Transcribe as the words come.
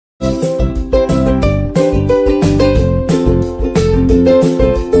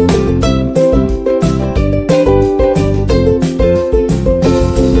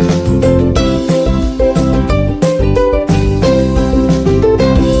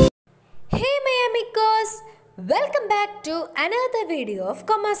amigos, welcome back to another video of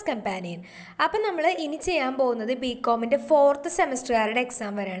Commerce Companion. അപ്പോൾ നമ്മൾ ഇനി ചെയ്യാൻ പോകുന്നത് BCOMന്റെ 4th സെമസ്റ്ററുകാരുടെ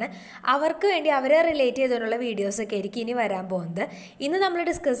എക്സാം വരെയാണ്. അവർക്ക് വേണ്ടി അവരെ റിലേറ്റ് ചെയ്തിട്ടുള്ള വീഡിയോസ് ഒക്കെ ആയിരിക്കും ഇനി വരാൻ പോകുന്നത്. ഇന്ന് നമ്മൾ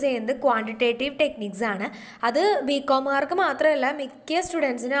ഡിസ്കസ് ചെയ്യുന്നത് ക്വാണ്ടിറ്റേറ്റീവ് ടെക്നിക്സ് ആണ്. അത് BCOMകാർക്ക് മാത്രമല്ല മിക്ക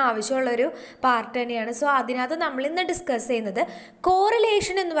സ്റ്റുഡൻസിനും ആവശ്യമുള്ളൊരു പാർട്ട് തന്നെയാണ്. സോ അതിനകത്ത് നമ്മൾ ഇന്ന് ഡിസ്കസ് ചെയ്യുന്നത്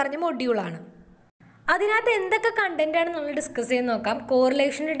കോറിലേഷൻ എന്ന് പറഞ്ഞ മൊഡ്യൂളാണ്. അതിനകത്ത് എന്തൊക്കെ കണ്ടന്റാണ് നമ്മൾ ഡിസ്കസ് ചെയ്ത് നോക്കാം.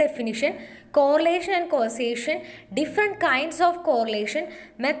 കോറിലേഷൻ്റെ definition, correlation and causation, different kinds of correlation,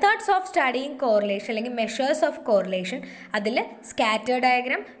 methods of studying correlation അല്ലെങ്കിൽ measures of correlation, അതിൽ scatter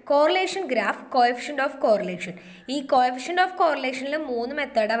diagram, correlation graph, coefficient of correlation. ഈ coefficient of correlationൽ 3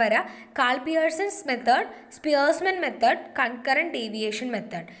 മെത്തേഡാണ് വരാം. Call-Pearson's method, സ്പിയേഴ്സ്മാൻ method, concurrent deviation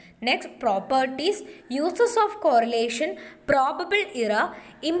method. Next properties, uses of correlation, probable error,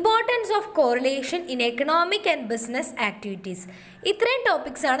 importance of correlation in economic and business activities. ഇത്രയും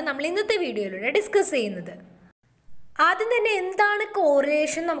topics ആണ് നമ്മൾ ഇന്നത്തെ വീഡിയോയിലൂടെ discuss ചെയ്യുന്നത്. ആദ്യം തന്നെ എന്താണ്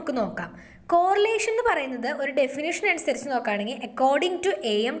കോറിലേഷൻ നമുക്ക് നോക്കാം. കോറിലേഷൻ എന്ന് പറയുന്നത് ഒരു ഡെഫിനിഷൻ അനുസരിച്ച് നോക്കുകയാണെങ്കിൽ according to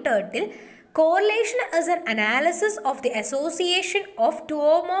AM turtle correlation is an analysis of the association of two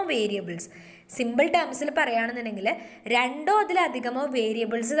or more variables. Simple ടേംസിൽ പറയുകയാണെന്നുണ്ടെങ്കിൽ രണ്ടോ അതിലധികമോ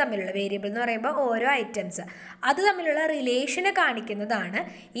വേരിയബിൾസ് തമ്മിലുള്ള, വേരിയബിൾ എന്ന് പറയുമ്പോൾ ഓരോ ഐറ്റംസ് അത് തമ്മിലുള്ള റിലേഷനെ കാണിക്കുന്നതാണ്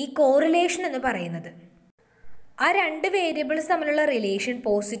ഈ കോറിലേഷൻ എന്ന് പറയുന്നത്. ആ രണ്ട് വേരിയബിൾസ് തമ്മിലുള്ള റിലേഷൻ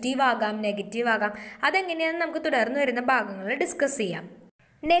പോസിറ്റീവ് ആകാം, നെഗറ്റീവ് ആകാം. അതെങ്ങനെയാണെന്ന് നമുക്ക് തുടർന്ന് വരുന്ന ഭാഗങ്ങളിൽ ഡിസ്കസ് ചെയ്യാം.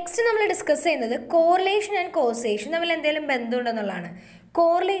 നെക്സ്റ്റ് നമ്മൾ ഡിസ്കസ് ചെയ്യുന്നത് കോറിലേഷൻ ആൻഡ് കോസേഷൻ തമ്മിൽ എന്തെങ്കിലും ബന്ധമുണ്ടെന്നുള്ളതാണ്.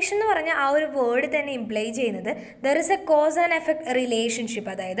 കോറിലേഷൻ എന്ന് പറഞ്ഞാൽ ആ ഒരു വേർഡ് തന്നെ ഇംപ്ലൈ ചെയ്യുന്നത് there is A cause and effect relationship,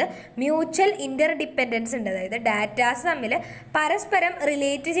 അതായത് മ്യൂച്വൽ ഇൻ്റർ ഡിപ്പെൻഡൻസ് ഉണ്ട്, അതായത് ഡാറ്റാസ് തമ്മിൽ പരസ്പരം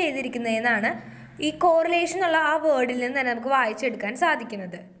റിലേറ്റ് ചെയ്തിരിക്കുന്നതെന്നാണ് ഈ കോറിലേഷൻ എന്നുള്ള ആ വേർഡിൽ നിന്ന് തന്നെ നമുക്ക് വായിച്ചെടുക്കാൻ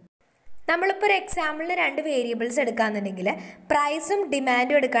സാധിക്കുന്നത്. നമ്മളിപ്പോൾ ഒരു എക്സാമ്പിളിന് 2 വേരിയബിൾസ് എടുക്കുകയാണെന്നുണ്ടെങ്കിൽ പ്രൈസും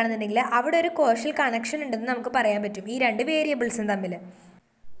ഡിമാൻഡും എടുക്കുകയാണെന്നുണ്ടെങ്കിൽ അവിടെ ഒരു കോഷ്യൽ കണക്ഷൻ ഉണ്ടെന്ന് നമുക്ക് പറയാൻ പറ്റും ഈ 2 വേരിയബിൾസും തമ്മിൽ.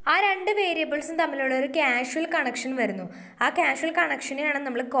 ആ 2 വേരിയബിൾസും തമ്മിലുള്ള ഒരു കാഷ്വൽ കണക്ഷൻ വരുന്നു. ആ കാഷ്വൽ കണക്ഷനെയാണ്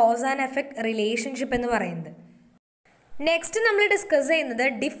നമ്മൾ കോസ് ആൻഡ് എഫക്ട് റിലേഷൻഷിപ്പ് എന്ന് പറയുന്നത്. നെക്സ്റ്റ് നമ്മൾ ഡിസ്കസ് ചെയ്യുന്നത്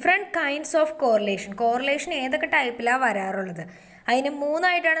different kinds of correlation. Correlation ഏതൊക്കെ ടൈപ്പിലാണ് വരാറുള്ളത് അതിന് 3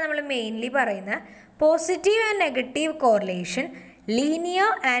 ആയിട്ടാണ് നമ്മൾ മെയിൻലി പറയുന്നത്. Positive and negative correlation, linear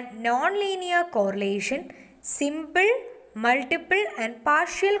and non-linear correlation, simple, multiple and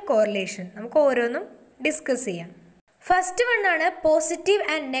partial correlation. നമുക്ക് ഓരോന്നും ഡിസ്കസ് ചെയ്യാം. ഫസ്റ്റ് വൺ ആണ് positive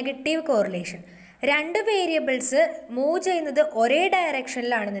and negative correlation. 2 variables move ചെയ്യുന്നത് ഒരേ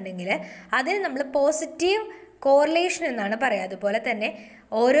ഡയറക്ഷനിലാണെന്നുണ്ടെങ്കിൽ അതിന് നമ്മൾ പോസിറ്റീവ് കോറിലേഷൻ എന്നാണ് പറയുക. അതുപോലെ തന്നെ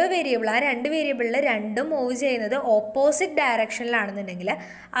ഓരോ വേരിയബിൾ, ആ 2 വേരിയബിളിൽ രണ്ടും മൂവ് ചെയ്യുന്നത് ഓപ്പോസിറ്റ് ഡയറക്ഷനിലാണെന്നുണ്ടെങ്കിൽ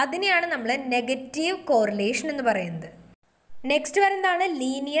അതിനെയാണ് നമ്മൾ നെഗറ്റീവ് കോറിലേഷൻ എന്ന് പറയുന്നത്. നെക്സ്റ്റ് വരുന്നതാണ്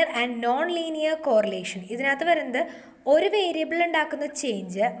linear and non linear correlation. ഇതിനകത്ത് വരുന്നത് ഒരു വേരിയബിൾ ഉണ്ടാക്കുന്ന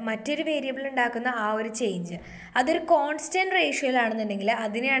ചേഞ്ച് മറ്റൊരു വേരിയബിൾ ഉണ്ടാക്കുന്ന ആ ഒരു ചേഞ്ച് അതൊരു കോൺസ്റ്റൻറ്റ് റേഷ്യോയിലാണെന്നുണ്ടെങ്കിൽ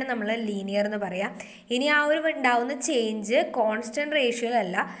അതിനെയാണ് നമ്മൾ ലീനിയർ എന്ന് പറയാം. ഇനി ആ ഒരു ഉണ്ടാവുന്ന ചേഞ്ച് കോൺസ്റ്റൻറ്റ്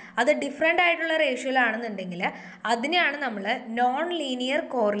റേഷ്യോയിലല്ല, അത് ഡിഫറെൻ്റ് ആയിട്ടുള്ള റേഷ്യോയിലാണെന്നുണ്ടെങ്കിൽ അതിനെയാണ് നമ്മൾ നോൺ ലീനിയർ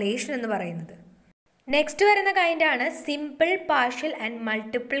കോറിലേഷൻ എന്ന് പറയുന്നത്. നെക്സ്റ്റ് വരുന്ന കൈൻഡാണ് simple, partial and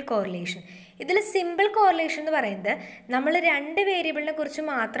multiple correlation. ഇതിൽ സിമ്പിൾ കോറിലേഷൻ എന്ന് പറയുന്നത് നമ്മൾ 2 വേരിയബിളിനെ കുറിച്ച്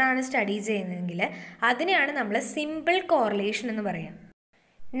മാത്രമാണ് സ്റ്റഡി ചെയ്യുന്നതെങ്കിൽ അതിനെയാണ് നമ്മൾ സിമ്പിൾ കോറിലേഷൻ എന്ന് പറയാം.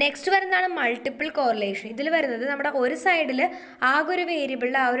 നെക്സ്റ്റ് വരുന്നതാണ് മൾട്ടിപ്പിൾ കോറിലേഷൻ. ഇതിൽ വരുന്നത് നമ്മുടെ ഒരു സൈഡിൽ ആകെ ഒരു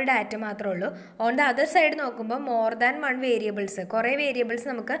വേരിയബിളിൽ ആ ഒരു ഡാറ്റ മാത്രമേ ഉള്ളൂ. ഓൺ ദ അതർ സൈഡ് നോക്കുമ്പോൾ മോർ ദാൻ 1 വേരിയബിൾസ്, കുറേ വേരിയബിൾസ്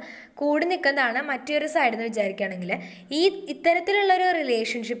നമുക്ക് കൂടി നിൽക്കുന്നതാണ് മറ്റൊരു സൈഡിൽ നിന്ന് വിചാരിക്കുകയാണെങ്കിൽ ഇത്തരത്തിലുള്ളൊരു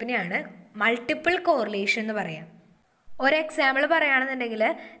റിലേഷൻഷിപ്പിനെയാണ് മൾട്ടിപ്പിൾ കോറിലേഷൻ എന്ന് പറയാം. ഒരു എക്സാമ്പിൾ പറയുകയാണെന്നുണ്ടെങ്കിൽ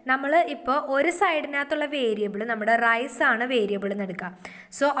നമ്മൾ ഇപ്പോൾ ഒരു സൈഡിനകത്തുള്ള വേരിയബിൾ നമ്മുടെ റൈസ് ആണ് വേരിയബിൾ എന്ന് എടുക്കാം.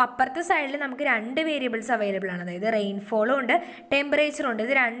 സോ അപ്പുറത്തെ സൈഡിൽ നമുക്ക് 2 വേരിയബിൾസ് അവൈലബിൾ ആണ്, അതായത് റെയിൻഫോളും ഉണ്ട് ടെമ്പറേച്ചറും ഉണ്ട്.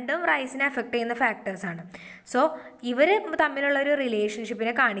 ഇത് രണ്ടും റൈസിനെ എഫക്റ്റ് ചെയ്യുന്ന ഫാക്ടേഴ്സാണ്. സോ ഇവർ തമ്മിലുള്ള ഒരു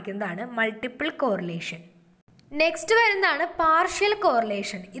റിലേഷൻഷിപ്പിനെ കാണിക്കുന്നതാണ് മൾട്ടിപ്പിൾ കോറിലേഷൻ. നെക്സ്റ്റ് വരുന്നതാണ് പാർഷ്യൽ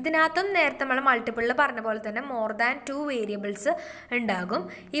കോറിലേഷൻ. ഇതിനകത്തും നേരത്തെ നമ്മൾ മൾട്ടിപ്പിളിൽ പറഞ്ഞ പോലെ തന്നെ മോർ ദാൻ 2 വേരിയബിൾസ് ഉണ്ടാകും.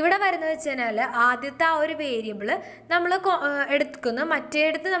 ഇവിടെ വരുന്നത് വെച്ച് കഴിഞ്ഞാൽ ആദ്യത്തെ ആ ഒരു വേരിയബിൾ നമ്മൾ എടുക്കുന്നു,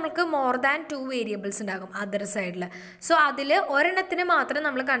 മറ്റേടത്ത് നമുക്ക് മോർ ദാൻ 2 വേരിയബിൾസ് ഉണ്ടാകും അതർ സൈഡിൽ. സോ അതിൽ ഒരെണ്ണത്തിന് മാത്രം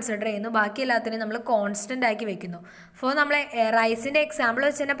നമ്മൾ കൺസിഡർ ചെയ്യുന്നു, ബാക്കി എല്ലാത്തിനും നമ്മൾ കോൺസ്റ്റൻ്റ് ആക്കി വെക്കുന്നു. അപ്പോൾ നമ്മൾ റൈസിൻ്റെ എക്സാമ്പിൾ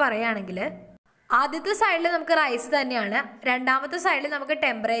വെച്ച് തന്നെ പറയുകയാണെങ്കിൽ ആദ്യത്തെ സൈഡിൽ നമുക്ക് റൈസ് തന്നെയാണ്, രണ്ടാമത്തെ സൈഡിൽ നമുക്ക്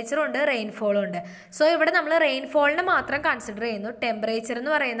ടെമ്പറേച്ചറും ഉണ്ട് റെയിൻഫോളും ഉണ്ട്. സോ ഇവിടെ നമ്മൾ റെയിൻഫോളിനെ മാത്രം കൺസിഡർ ചെയ്യുന്നു. ടെമ്പറേച്ചർ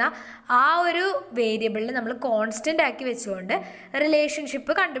എന്ന് പറയുന്ന ആ ഒരു വേരിയബിളിൽ നമ്മൾ കോൺസ്റ്റൻ്റ് ആക്കി വെച്ചുകൊണ്ട്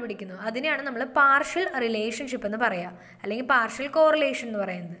റിലേഷൻഷിപ്പ് കണ്ടുപിടിക്കുന്നു. അതിനെയാണ് നമ്മൾ പാർഷ്യൽ റിലേഷൻഷിപ്പ് എന്ന് പറയുക, അല്ലെങ്കിൽ പാർഷ്യൽ കോറിലേഷൻ എന്ന്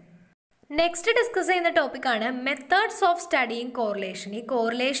പറയുന്നത്. നെക്സ്റ്റ് ഡിസ്കസ് ചെയ്യുന്ന ടോപ്പിക്കാണ് മെത്തേഡ്സ് ഓഫ് സ്റ്റഡിയിങ് കോറിലേഷൻ. ഈ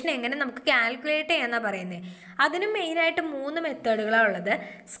കോറിലേഷൻ എങ്ങനെ നമുക്ക് കാൽക്കുലേറ്റ് ചെയ്യാമെന്നാണ് പറയുന്നത്. അതിന് മെയിനായിട്ട് 3 മെത്തേഡുകളാണ് ഉള്ളത്.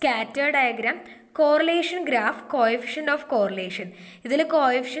 Scattered diagram, correlation graph, coefficient of correlation. ഇതിൽ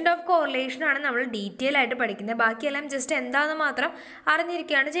കോഎഫിഷ്യൻ്റ് ഓഫ് കോറിലേഷൻ ആണ് നമ്മൾ ഡീറ്റെയിൽ ആയിട്ട് പഠിക്കുന്നത്. ബാക്കിയെല്ലാം ജസ്റ്റ് എന്താണെന്ന് മാത്രം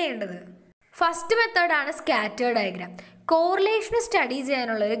അറിഞ്ഞിരിക്കുകയാണ് ചെയ്യേണ്ടത്. ഫസ്റ്റ് മെത്തേഡാണ് സ്കാറ്റേർഡ് ഡയഗ്രാം. കോറിലേഷൻ സ്റ്റഡി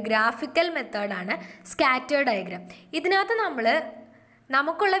ചെയ്യാനുള്ള ഒരു ഗ്രാഫിക്കൽ മെത്തേഡാണ് സ്കാറ്റേർഡ് ഡയഗ്രാം. ഇതിനകത്ത്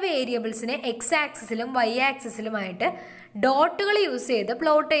നമുക്കുള്ള വേരിയബിൾസിനെ എക്സ് ആക്സിസിലും വൈ ആക്സിസിലുമായിട്ട് ഡോട്ടുകൾ യൂസ് ചെയ്ത്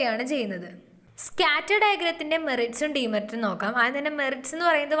പ്ലോട്ട് ചെയ്യുകയാണ് ചെയ്യുന്നത്. സ്കാറ്റേർഡ് ഡയഗ്രത്തിൻ്റെ മെറിറ്റ്സും ഡിമെറിറ്റ്സും നോക്കാം. ആദ്യം തന്നെ മെറിറ്റ്സ് എന്ന്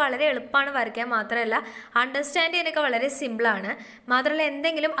പറയുന്നത് വളരെ എളുപ്പമാണ് വരയ്ക്കാൻ, മാത്രമല്ല അണ്ടർസ്റ്റാൻഡ് ചെയ്യാനൊക്കെ വളരെ സിമ്പിളാണ്. മാത്രമല്ല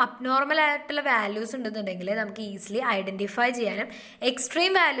എന്തെങ്കിലും അബ്നോർമൽ ആയിട്ടുള്ള വാല്യൂസ് ഉണ്ടെന്നുണ്ടെങ്കിൽ നമുക്ക് ഈസിലി ഐഡൻറ്റിഫൈ ചെയ്യാനും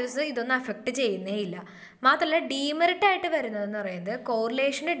എക്സ്ട്രീം വാല്യൂസ് ഇതൊന്നും അഫക്റ്റ് ചെയ്യുന്നേ ഇല്ല. മാത്രമല്ല ഡീമെറിറ്റ് ആയിട്ട് വരുന്നതെന്ന് പറയുന്നത്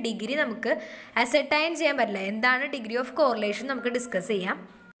കോറിലേഷൻ്റെ ഡിഗ്രി നമുക്ക് അസർട്ടൈൻ ചെയ്യാൻ പറ്റില്ല. എന്താണ് ഡിഗ്രി ഓഫ് കോറിലേഷൻ നമുക്ക് ഡിസ്കസ് ചെയ്യാം.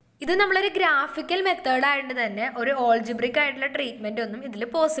 ഇത് നമ്മളൊരു ഗ്രാഫിക്കൽ മെത്തേഡായിട്ട് തന്നെ ഒരു ഓൾജിബ്രിക് ആയിട്ടുള്ള ട്രീറ്റ്മെൻ്റ് ഒന്നും ഇതിൽ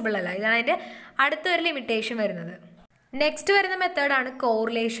പോസിബിൾ അല്ല. ഇതാണ് അതിൻ്റെ അടുത്തൊരു ലിമിറ്റേഷൻ വരുന്നത്. നെക്സ്റ്റ് വരുന്ന മെത്തേഡാണ്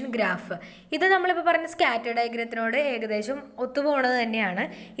കോറിലേഷൻ ഗ്രാഫ്. ഇത് നമ്മളിപ്പോൾ പറഞ്ഞ സ്കാറ്റേർഡ് ഡയഗ്രത്തിനോട് ഏകദേശം ഒത്തുപോകുന്നത് തന്നെയാണ്.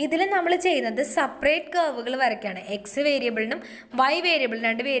 ഇതിൽ നമ്മൾ ചെയ്യുന്നത് സെപ്പറേറ്റ് കർവുകൾ വരയ്ക്കുകയാണ്. എക്സ് വേരിയബിളിനും വൈ വേരിയബിളിനും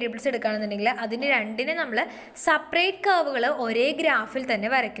 2 വേരിയബിൾസ് എടുക്കുകയാണെന്നുണ്ടെങ്കിൽ അതിന് രണ്ടിനെ നമ്മൾ സെപ്പറേറ്റ് കർവുകൾ ഒരേ ഗ്രാഫിൽ തന്നെ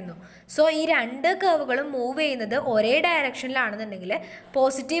വരയ്ക്കുന്നു. സോ ഈ 2 കർവുകളും മൂവ് ചെയ്യുന്നത് ഒരേ ഡയറക്ഷനിലാണെന്നുണ്ടെങ്കിൽ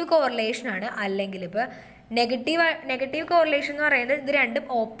പോസിറ്റീവ് കോറിലേഷനാണ്. അല്ലെങ്കിൽ ഇപ്പോൾ നെഗറ്റീവ് കോറിലേഷൻ എന്ന് പറയുന്നത് ഇത് രണ്ടും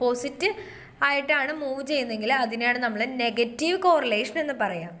ഓപ്പോസിറ്റ് ആയിട്ടാണ് മൂവ് ചെയ്യുന്നതെങ്കിൽ അതിനെയാണ് നമ്മൾ നെഗറ്റീവ് കോറിലേഷൻ എന്ന്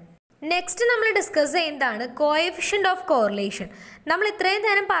പറയാം. നെക്സ്റ്റ് നമ്മൾ ഡിസ്കസ് ചെയ്യുന്നതാണ് കോഎഫിഷ്യൻ്റ് ഓഫ് കോറിലേഷൻ. നമ്മൾ ഇത്രയും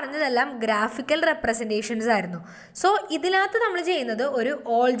നേരം പറഞ്ഞതെല്ലാം ഗ്രാഫിക്കൽ റെപ്രസെൻറ്റേഷൻസ് ആയിരുന്നു. സോ ഇതിനകത്ത് നമ്മൾ ചെയ്യുന്നത് ഒരു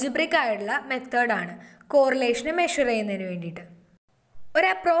ഓൾജിബ്രിക് ആയിട്ടുള്ള മെത്തേഡാണ് കോറിലേഷനെ മെഷർ ചെയ്യുന്നതിന് വേണ്ടിയിട്ട്. ഒരു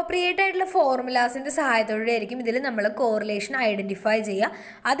അപ്രോപ്രിയേറ്റ് ആയിട്ടുള്ള ഫോർമുലാസിൻ്റെ സഹായത്തോടെ ആയിരിക്കും ഇതിൽ നമ്മൾ കോറിലേഷൻ ഐഡൻറ്റിഫൈ ചെയ്യുക.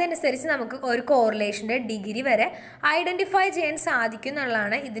 അതനുസരിച്ച് നമുക്ക് ഒരു കോറിലേഷൻ്റെ ഡിഗ്രി വരെ ഐഡൻറ്റിഫൈ ചെയ്യാൻ സാധിക്കും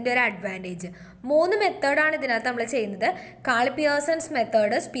എന്നുള്ളതാണ് ഇതിൻ്റെ ഒരു അഡ്വാൻറ്റേജ്. 3 മെത്തേഡാണ് ഇതിനകത്ത് നമ്മൾ ചെയ്യുന്നത്. Call-Pearson's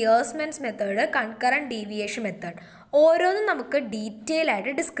method, സ്പിയേഴ്സ്മാൻസ് method, concurrent deviation method. ഓരോന്നും നമുക്ക് ഡീറ്റെയിൽ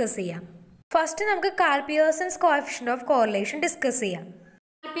ആയിട്ട് ഡിസ്കസ് ചെയ്യാം. ഫസ്റ്റ് നമുക്ക് call-Pearson's coefficient of correlation discuss ചെയ്യാം.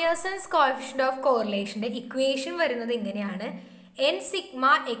 കാൾ-പിയേഴ്സൺസ് കോഎഫിഷ്യൻ്റ് ഓഫ് കോറിലേഷൻ്റെ ഇക്വേഷൻ വരുന്നത് ഇങ്ങനെയാണ്: n sigma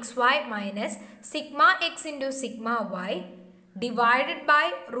xy minus sigma x into sigma y divided by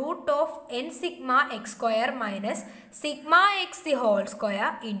root of n sigma x square minus sigma x the whole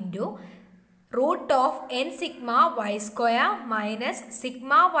square into root of n sigma y square minus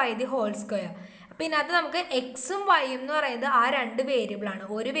sigma y the whole square. പിന്നെ അത് നമുക്ക് എക്സും വൈയും എന്ന് പറയുന്നത് ആ 2 വേരിയബിളാണ്.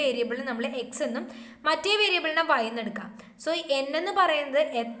 ഒരു വേരിയബിളിന് നമ്മൾ എക്സ് എന്നും മറ്റേ വേരിയബിളിനെ വൈ എന്ന് എടുക്കാം. സോ എൻ എന്ന് പറയുന്നത്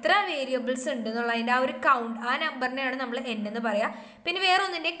എത്ര വേരിയബിൾസ് ഉണ്ട് എന്നുള്ളതിൻ്റെ ആ ഒരു കൗണ്ട്, ആ നമ്പറിനെയാണ് നമ്മൾ എൻ എന്ന് പറയുക. പിന്നെ വേറെ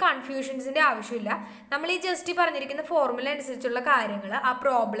ഒന്നിൻ്റെയും കൺഫ്യൂഷൻസിൻ്റെ ആവശ്യമില്ല. നമ്മൾ ഈ ജസ്റ്റ് പറഞ്ഞിരിക്കുന്ന ഫോർമുല അനുസരിച്ചുള്ള കാര്യങ്ങൾ ആ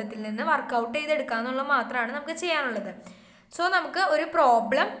പ്രോബ്ലത്തിൽ നിന്ന് വർക്കൗട്ട് ചെയ്തെടുക്കുക എന്നുള്ളത് മാത്രമാണ് നമുക്ക് ചെയ്യാനുള്ളത്. സോ നമുക്ക് ഒരു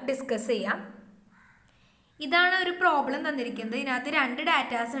പ്രോബ്ലം ഡിസ്കസ് ചെയ്യാം. ഇതാണ് ഒരു പ്രോബ്ലം തന്നിരിക്കുന്നത്. ഇതിനകത്ത് 2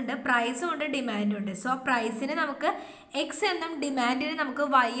 ഡാറ്റാസ് ഉണ്ട്, പ്രൈസും ഉണ്ട് ഡിമാൻഡും ഉണ്ട്. സോ പ്രൈസിന് നമുക്ക് എക്സ് എന്നും ഡിമാൻഡിന് നമുക്ക്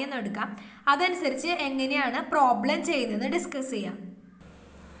വൈ എന്നും എടുക്കാം. അതനുസരിച്ച് എങ്ങനെയാണ് പ്രോബ്ലം ചെയ്യുന്നത് ഡിസ്കസ് ചെയ്യാം.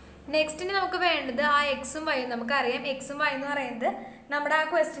 നെക്സ്റ്റിന് നമുക്ക് വേണ്ടത് ആ എക്സും വൈയും. നമുക്കറിയാം എക്സും വൈ എന്ന് പറയുന്നത് നമ്മുടെ ആ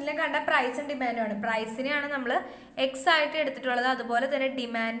ക്വസ്റ്റ്യനിൽ കണ്ട പ്രൈസും ഡിമാൻഡുമാണ്. പ്രൈസിനെയാണ് നമ്മൾ എക്സ് ആയിട്ട് എടുത്തിട്ടുള്ളത്, അതുപോലെ തന്നെ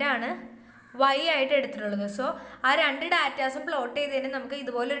ഡിമാൻഡാണ് വൈ ആയിട്ട് എടുത്തിട്ടുള്ളത്. സോ ആ 2 ഡാറ്റാസും പ്ലോട്ട് ചെയ്തതിന് നമുക്ക്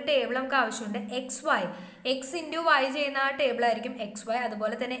ഇതുപോലൊരു ടേബിൾ നമുക്ക് ആവശ്യമുണ്ട്. X Y, X into Y ചെയ്യുന്ന ആ ടേബിൾ ആയിരിക്കും എക്സ് വൈ.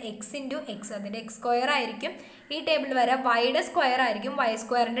 അതുപോലെ തന്നെ എക്സ് ഇൻറ്റു എക്സ്, അതിൻ്റെ എക്സ് സ്ക്വയർ ആയിരിക്കും ഈ ടേബിളിൽ വരാം. വൈയുടെ സ്ക്വയർ ആയിരിക്കും വൈ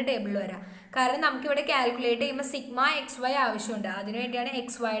സ്ക്വയറിൻ്റെ ടേബിളിൽ വരാം. കാരണം നമുക്കിവിടെ കാൽക്കുലേറ്റ് ചെയ്യുമ്പോൾ സിഗ്മ എക്സ് വൈ ആവശ്യമുണ്ട്. അതിനുവേണ്ടിയാണ്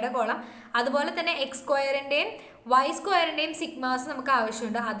എക്സ് വൈയുടെ കോളം. അതുപോലെ തന്നെ എക്സ് സ്ക്വയറിൻ്റെയും വൈ സ്ക്വയറിൻ്റെയും സിഗ്മാസ് നമുക്ക്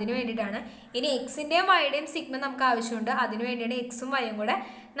ആവശ്യമുണ്ട്. അതിന് വേണ്ടിയിട്ടാണ്. ഇനി എക്സിൻ്റെയും വൈയുടെയും സിഗ്മ നമുക്ക് ആവശ്യമുണ്ട്. അതിന് വേണ്ടിയാണ് എക്സും വൈയും കൂടെ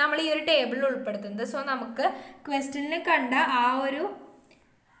നമ്മൾ ഈ ഒരു ടേബിളിൽ ഉൾപ്പെടുത്തുന്നത്. സോ നമുക്ക് ക്വസ്റ്റ്യനിൽ കണ്ട ആ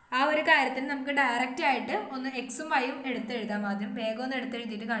ഒരു കാര്യത്തിന് നമുക്ക് ഡയറക്റ്റ് ആയിട്ട് ഒന്ന് എക്സും വൈയും എടുത്തെഴുതാം. ആദ്യം വേഗം ഒന്ന്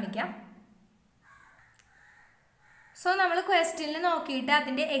എടുത്തെഴുതിയിട്ട് കാണിക്കാം. സോ നമ്മൾ ക്വസ്റ്റ്യനിൽ നോക്കിയിട്ട്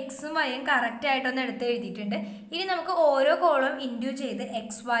അതിൻ്റെ എക്സും വൈയും കറക്റ്റായിട്ടൊന്ന് എടുത്ത് എഴുതിയിട്ടുണ്ട്. ഇനി നമുക്ക് ഓരോ കോളം ഇൻഡ്യൂ ചെയ്ത്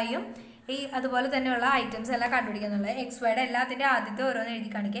എക്സ് വൈയും അതുപോലെ തന്നെയുള്ള ഐറ്റംസ് എല്ലാം കണ്ടുപിടിക്കുക എന്നുള്ളത്. എക്സ് വൈയുടെ എല്ലാത്തിൻ്റെ ആദ്യത്തെ ഓരോന്ന് എഴുതി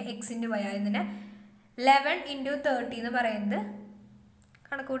കാണിക്കുക. എക്സ് ഇൻറ്റു വൈ ആയതിന് 11 ഇൻറ്റു 30 എന്ന് പറയുന്നത്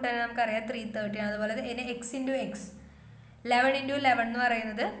കണക്ക് കൂട്ടാൻ നമുക്കറിയാം 330 ആണ്. അതുപോലെ തന്നെ എക്സ് ഇൻറ്റു എക്സ് 11 ഇൻറ്റു 11 എന്ന്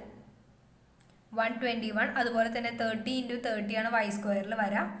പറയുന്നത് 121. അതുപോലെ തന്നെ 30 ഇൻറ്റു 30 ആണ് വൈ സ്ക്വയറിൽ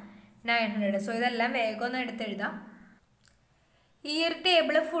വരാം 900. സോ ഇതെല്ലാം വേഗം ഒന്ന് എടുത്തെഴുതാം. ഈ ഒരു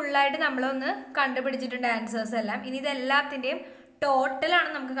ടേബിൾ ഫുള്ളായിട്ട് നമ്മളൊന്ന് കണ്ടുപിടിച്ചിട്ടുണ്ട് ആൻസേഴ്സ് എല്ലാം. ഇനി ഇതെല്ലാത്തിൻ്റെയും ടോട്ടലാണ്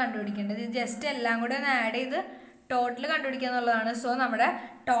നമുക്ക് കണ്ടുപിടിക്കേണ്ടത്. ഇത് ജസ്റ്റ് എല്ലാം കൂടെ ഒന്ന് ആഡ് ചെയ്ത് ടോട്ടൽ കണ്ടുപിടിക്കുക എന്നുള്ളതാണ്. സോ നമ്മുടെ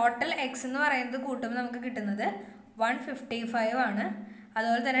ടോട്ടൽ എക്സ് എന്ന് പറയുന്നത് കൂട്ടുമ്പോൾ നമുക്ക് കിട്ടുന്നത് 155 ആണ്.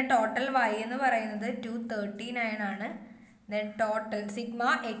 അതുപോലെ തന്നെ ടോട്ടൽ വൈ എന്ന് പറയുന്നത് 239 ആണ്. Then total sigma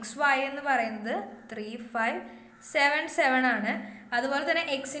X Y എന്ന് പറയുന്നത് 3577 ആണ്. അതുപോലെ തന്നെ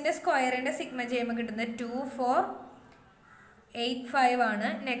എക്സിൻ്റെ സ്ക്വയറിൻ്റെ സിഗ്മ ചെയ്യുമ്പോൾ കിട്ടുന്നത് 2485 ആണ്.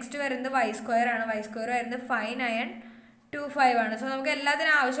 നെക്സ്റ്റ് വരുന്നത് വൈ സ്ക്വയർ ആണ്. വൈ സ്ക്വയർ വരുന്നത് 5925 ആണ്. സോ നമുക്ക്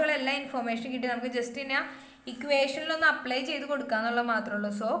എല്ലാത്തിനും ആവശ്യമുള്ള എല്ലാ ഇൻഫോർമേഷൻ കിട്ടി. നമുക്ക് ജസ്റ്റ് ഇനി ഇക്വേഷനിലൊന്ന് അപ്ലൈ ചെയ്ത് കൊടുക്കുക എന്നുള്ളത് മാത്രമേ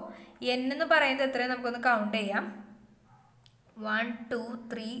ഉള്ളൂ. സോ എൻ എന്ന് പറയുന്നത് എത്രയും നമുക്കൊന്ന് കൗണ്ട് ചെയ്യാം. 1 2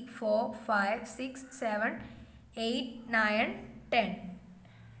 3 4 5 6 7 8 9 10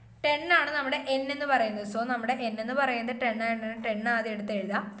 10 ആണ് നമ്മുടെ എൻ എന്ന് പറയുന്നത്. സോ നമ്മുടെ എൻ എന്ന് പറയുന്നത് 10 ആണ്. 10 ആദ്യം എടുത്ത്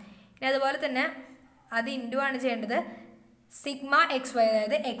എഴുതാം. ഇനി അതുപോലെ തന്നെ അത് ഇൻറ്റു ആണ് ചെയ്യേണ്ടത് സിഗ്മ എക്സ് വൈ,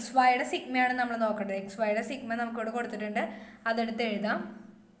 അതായത് എക്സ് വൈയുടെ സിഗ്മയാണ് നമ്മൾ നോക്കേണ്ടത്. എക്സ് വൈയുടെ സിഗ്മ നമുക്കിവിടെ കൊടുത്തിട്ടുണ്ട്, അതെടുത്ത് എഴുതാം.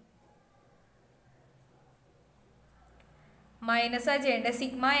 മൈനസാണ് ചെയ്യേണ്ടത്.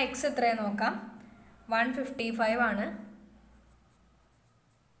 സിഗ്മ എക്സ് എത്രയാണ് നോക്കാം. 155 ആണ്.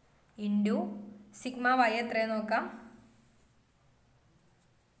 ഇൻറ്റു സിഗ്മ വൈ എത്രയാണ് നോക്കാം.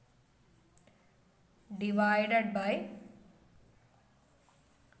 Divided by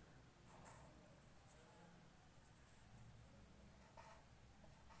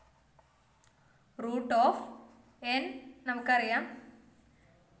root of N നമുക്കറിയാം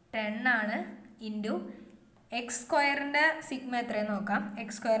 10 ആണ്. ഇൻറ്റു എക്സ് സ്ക്വയറിൻ്റെ സിഗ്മ എത്രയെന്ന് നോക്കാം.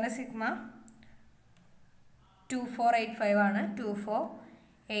 എക്സ് സ്ക്വയറിൻ്റെ സിഗ്മ 2485 ആണ്.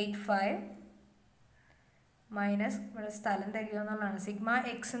 2485 മൈനസ് ഇവിടെ സ്ഥലം തികയോ എന്നുള്ളതാണ്. സിഗ്മ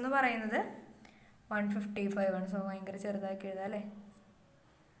എക്സ് എന്ന് പറയുന്നത് 155 ആണ്. സോ ഭയങ്കര ചെറുതാക്കി എഴുതാം അല്ലേ.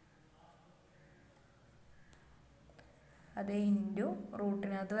 അത് ഇൻറ്റു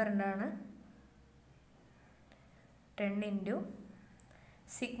റൂട്ടിനകത്ത് വരേണ്ടതാണ് 10 ഇൻറ്റു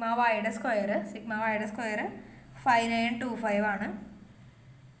സിഗ്മ വൈയുടെ സ്ക്വയർ. സിഗ്മ വൈയുടെ സ്ക്വയർ 5925 ആണ്.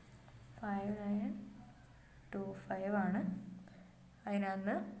 5925 ആണ്.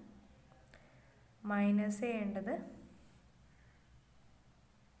 അതിനകത്ത് മൈനസ് ചെയ്യേണ്ടത്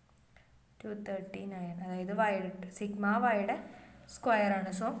 239, അതായത് വൈയുടെ സിഗ്മ വൈയുടെ സ്ക്വയർ ആണ്.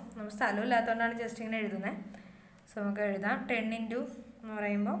 സോ നമ്മൾ സ്ഥലമില്ലാത്തതുകൊണ്ടാണ് ജസ്റ്റ് ഇങ്ങനെ എഴുതുന്നത്. സോ നമുക്ക് എഴുതാം 10 ഇൻറ്റു എന്ന്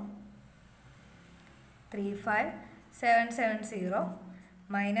പറയുമ്പോൾ 35770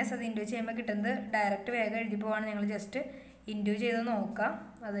 മൈനസ് അത് ഇൻറ്റു ചെയ്യുമ്പോൾ കിട്ടുന്നത് ഡയറക്റ്റ് വേഗം എഴുതി പോവാണ്. ഞങ്ങൾ ജസ്റ്റ് ഇൻറ്റു ചെയ്ത് നോക്കാം,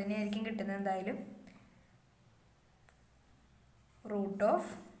 അത് തന്നെയായിരിക്കും കിട്ടുന്നത് എന്തായാലും. റൂട്ട് ഓഫ്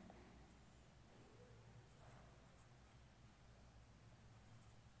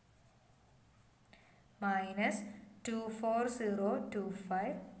മൈനസ്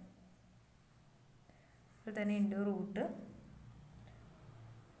 24025 ഇത് തന്നെ ഇൻറ്റു റൂട്ട്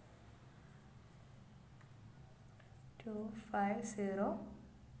 250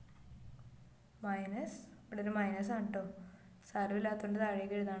 മൈനസ് ഇവിടെ ഒരു മൈനസ് ആണ് കേട്ടോ, സാരമില്ലാത്തതുകൊണ്ട്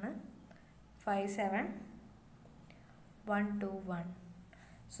താഴേക്ക് എഴുതാണ് 57121.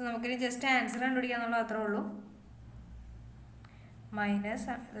 സോ നമുക്കിനി ജസ്റ്റ് ആൻസർ കണ്ടുപിടിക്കാന്നുള്ളത് മാത്രമേ ഉള്ളൂ.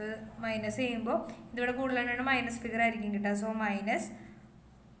 മൈനസ് ചെയ്യുമ്പോൾ ഇതിവിടെ കൂടുതലാണ് മൈനസ് ഫിഗർ ആയിരിക്കും കിട്ടുക. So minus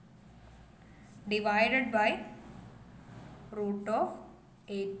divided by root of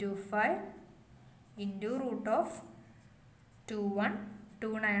 825 into root of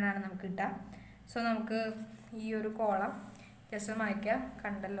 2129 ആണ് നമുക്ക് കിട്ടുക. സോ നമുക്ക് ഈ ഒരു കോളം ജസ്റ്റ് മായ്ക്കാം,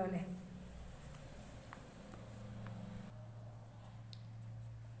 കണ്ടല്ലോ അല്ലേ.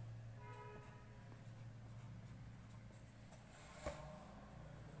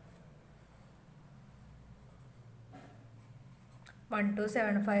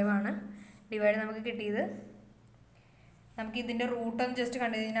 Ⅰ275 ആണ് ഡിവൈഡ് നമുക്ക് കിട്ടിയത്. നമുക്ക് ഇതിൻ്റെ റൂട്ടൊന്ന് ജസ്റ്റ്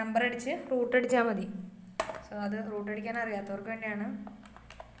കണ്ടു, നമ്പർ അടിച്ച് റൂട്ട് അടിച്ചാൽ മതി. സോ അത് റൂട്ട് അടിക്കാൻ അറിയാത്തവർക്ക് വേണ്ടിയാണ്.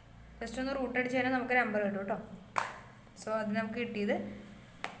 ജസ്റ്റ് ഒന്ന് റൂട്ട് അടിച്ച് കഴിഞ്ഞാൽ നമുക്ക് നമ്പർ കിട്ടും കേട്ടോ. സോ അത് നമുക്ക് കിട്ടിയത്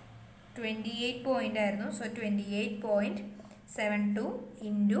 28 പോയിൻ്റ് ആയിരുന്നു. സോ 28.72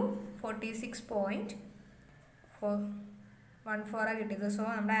 ഇൻറ്റു 46.14 കിട്ടിയത്. സോ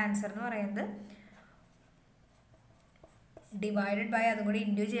നമ്മുടെ ആൻസർ എന്ന് പറയുന്നത് ഡിവൈഡഡ് ബൈ അതും കൂടി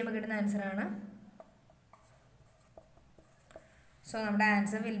ഇൻറ്റു ചെയ്യുമ്പോൾ കിട്ടുന്ന ആൻസറാണ്. സോ നമ്മുടെ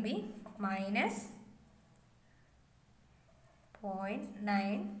ആൻസർ വിൽ ബി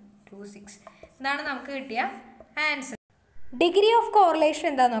 -0.926. ഇതാണ് നമുക്ക് കിട്ടിയ ആൻസർ. ഡിഗ്രി ഓഫ് കോറിലേഷൻ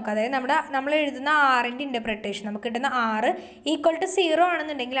എന്താണെന്ന് നോക്കാം. അതായത് നമ്മൾ എഴുതുന്ന ആറിൻ്റെ ഇൻ്റർപ്രിട്ടേഷൻ നമുക്ക് കിട്ടുന്ന R = 0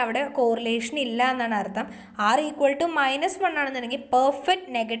 ആണെന്നുണ്ടെങ്കിൽ അവിടെ കോറിലേഷൻ ഇല്ല എന്നാണ് അർത്ഥം. R = -1 ആണെന്നുണ്ടെങ്കിൽ പെർഫെക്റ്റ്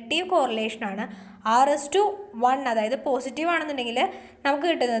നെഗറ്റീവ് കോറിലേഷൻ ആണ്. R:1 അതായത് പോസിറ്റീവ് ആണെന്നുണ്ടെങ്കിൽ നമുക്ക്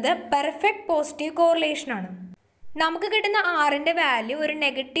കിട്ടുന്നത് പെർഫെക്റ്റ് പോസിറ്റീവ് കോറിലേഷൻ ആണ്. നമുക്ക് കിട്ടുന്ന ആറിൻ്റെ വാല്യൂ ഒരു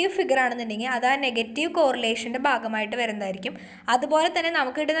നെഗറ്റീവ് ഫിഗർ ആണെന്നുണ്ടെങ്കിൽ അത് ആ നെഗറ്റീവ് കോറിലേഷൻ്റെ ഭാഗമായിട്ട് വരുന്നതായിരിക്കും. അതുപോലെ തന്നെ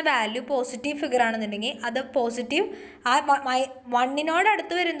നമുക്ക് കിട്ടുന്ന വാല്യൂ പോസിറ്റീവ് ഫിഗർ ആണെന്നുണ്ടെങ്കിൽ അത് പോസിറ്റീവ് ആ 1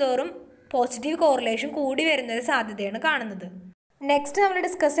 അടുത്ത് വരുന്തോറും പോസിറ്റീവ് കോറിലേഷൻ കൂടി വരുന്നൊരു സാധ്യതയാണ് കാണുന്നത്. നെക്സ്റ്റ് നമ്മൾ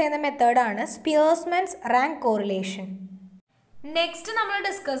ഡിസ്കസ് ചെയ്യുന്ന മെത്തേഡാണ് സ്പിയേഴ്സ്മാൻസ് റാങ്ക് കോറിലേഷൻ. നെക്സ്റ്റ് നമ്മൾ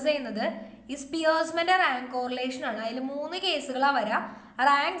ഡിസ്കസ് ചെയ്യുന്നത് ഈ സ്പിയേഴ്സ്മാൻ്റെ റാങ്ക് കോറിലേഷൻ ആണ്. അതിൽ 3 കേസുകളാണ് വരാം.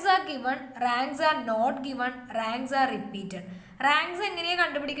 Ranks are given, ranks are not given, ranks R repeated. Ranks എങ്ങനെയാണ്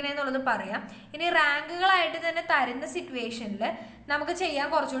കണ്ടുപിടിക്കണമെന്നുള്ളത് പറയാം. ഇനി റാങ്കുകളായിട്ട് തന്നെ തരുന്ന സിറ്റുവേഷനിൽ നമുക്ക് ചെയ്യാൻ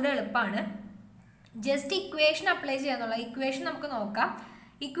കുറച്ചുകൂടി എളുപ്പമാണ്. ജസ്റ്റ് ഇക്വേഷൻ അപ്ലൈ ചെയ്യാന്നുള്ള ഇക്വേഷൻ നമുക്ക് നോക്കാം.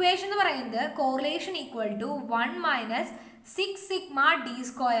 ഇക്വേഷൻ എന്ന് പറയുന്നത് correlation equal to 1 minus 6 sigma D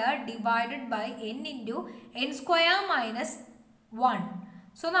square divided by n into n square minus 1.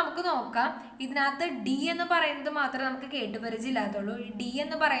 So നമുക്ക് നോക്കാം. ഇതിനകത്ത് ഡി എന്ന് പറയുന്നത് മാത്രമേ നമുക്ക് കേട്ടുപരിചയമില്ലാത്തുള്ളൂ. ഡി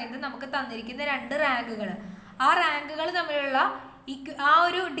എന്ന് പറയുന്നത് നമുക്ക് തന്നിരിക്കുന്ന 2 റാങ്കുകൾ, ആ റാങ്കുകൾ തമ്മിലുള്ള ആ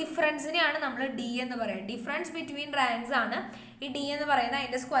ഒരു ഡിഫറൻസിനെയാണ് നമ്മൾ ഡി എന്ന് പറയുക. ഡിഫറൻസ് ബിറ്റ്വീൻ റാങ്ക്സ് ആണ് ഈ ഡി എന്ന് പറയുന്നത്.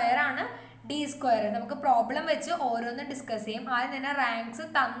 അതിൻ്റെ സ്ക്വയർ ആണ് ഡി സ്ക്വയർ. നമുക്ക് പ്രോബ്ലം വെച്ച് ഓരോന്നും ഡിസ്കസ് ചെയ്യും. ആദ്യം തന്നെ റാങ്ക്സ്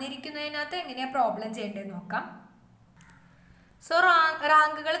തന്നിരിക്കുന്നതിനകത്ത് എങ്ങനെയാണ് പ്രോബ്ലം ചെയ്യേണ്ടതെന്ന് നോക്കാം. സോ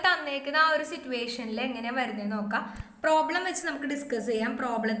റാങ്കുകൾ തന്നേക്കുന്ന ആ ഒരു സിറ്റുവേഷനിൽ എങ്ങനെയാണ് വരുന്നതെന്ന് നോക്കാം. പ്രോബ്ലം വെച്ച് നമുക്ക് ഡിസ്കസ് ചെയ്യാം.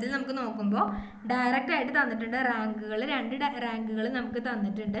 പ്രോബ്ലത്തിൽ നമുക്ക് നോക്കുമ്പോൾ ഡയറക്റ്റ് ആയിട്ട് തന്നിട്ടുണ്ട് റാങ്കുകൾ. 2 റാങ്കുകൾ നമുക്ക്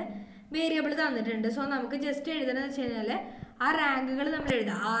തന്നിട്ടുണ്ട്, വേരിയബിൾ തന്നിട്ടുണ്ട്. സോ നമുക്ക് ജസ്റ്റ് എഴുതണമെന്ന് വെച്ച് കഴിഞ്ഞാൽ ആ റാങ്കുകൾ നമ്മൾ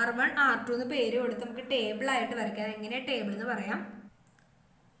എഴുതാം. R1 R2 എന്ന് പേര് കൊടുത്ത് നമുക്ക് ടേബിളായിട്ട് വരയ്ക്കാം. എങ്ങനെയാണ് ടേബിൾ എന്ന് പറയാം.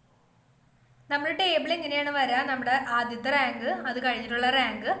 നമ്മുടെ ടേബിൾ എങ്ങനെയാണ് വരിക? നമ്മുടെ ആദ്യത്തെ റാങ്ക്, അത് കഴിഞ്ഞിട്ടുള്ള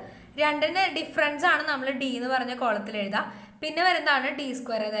റാങ്ക്, 2ന് ഡിഫറൻസ് ആണ് നമ്മൾ ഡി എന്ന് പറഞ്ഞ കോളത്തിൽ എഴുതാം. പിന്നെ വരുന്നതാണ് ഡി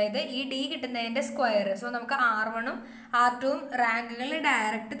സ്ക്വയർ, അതായത് ഈ ഡി കിട്ടുന്നതിൻ്റെ സ്ക്വയർ. സോ നമുക്ക് R1ഉം R2ഉം റാങ്കുകൾ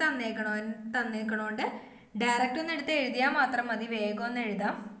ഡയറക്റ്റ് തന്നേക്കണോണ്ട് ഡയറക്റ്റ് ഒന്ന് എടുത്ത് എഴുതിയാൽ മാത്രം മതി. വേഗം ഒന്ന്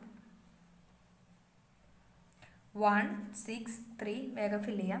എഴുതാം. 1 6 3 വേഗം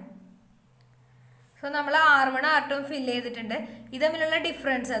ഫില്ല് ചെയ്യാം. സോ നമ്മൾ R1 R2 ഫില്ല് ചെയ്തിട്ടുണ്ട്. ഇത് തമ്മിലുള്ള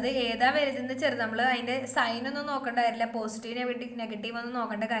ഡിഫറൻസ്, അത് ഏതാ വലുതെന്ന് ചെറുത്, നമ്മൾ അതിൻ്റെ സൈനൊന്നും നോക്കേണ്ട കാര്യമില്ല, പോസിറ്റീവ് നെഗറ്റീവ് ഒന്നും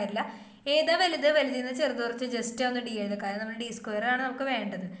നോക്കേണ്ട കാര്യമില്ല. ഏതാ വലുതെന്ന് ചെറുത് കുറച്ച് ജസ്റ്റ് ഒന്ന് ഡി എഴുതുക. കാരണം നമ്മൾ ഡി സ്ക്വയർ ആണ് നമുക്ക്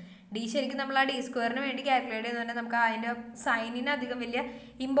വേണ്ടത്. ഡി ശരിക്കും നമ്മൾ ആ ഡി സ്ക്വയറിന് വേണ്ടി കാൽക്കുലേറ്റ് ചെയ്യുന്നതുകൊണ്ട് നമുക്ക് അതിൻ്റെ സൈനിന് അധികം വലിയ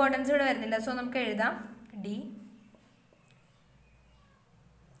ഇമ്പോർട്ടൻസ് ഇവിടെ വരുന്നില്ല. സോ നമുക്ക് എഴുതാം ഡി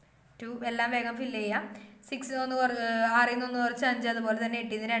 2 എല്ലാം വേഗം ഫില്ല് ചെയ്യാം. 6 6 ൽ 1 കുറച്ച് 5, അതുപോലെ തന്നെ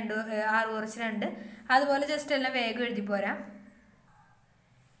 8 2 6 കുറച്ച് 2, അതുപോലെ ജസ്റ്റ് എല്ലാം വേഗം എഴുതി പോരാം.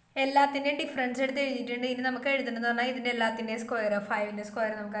 എല്ലാത്തിൻ്റെയും ഡിഫറൻസ് എടുത്ത് എഴുതിയിട്ടുണ്ട്. ഇനി നമുക്ക് എഴുതണമെന്ന് പറഞ്ഞാൽ ഇതിൻ്റെ എല്ലാത്തിൻ്റെയും സ്ക്വയർ. 5ൻ്റെ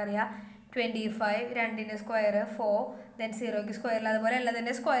സ്ക്വയർ നമുക്കറിയാം 25, 2ൻ്റെ സ്ക്വയർ 4, ദെൻ 0ക്ക് സ്ക്വയറിൽ, അതുപോലെ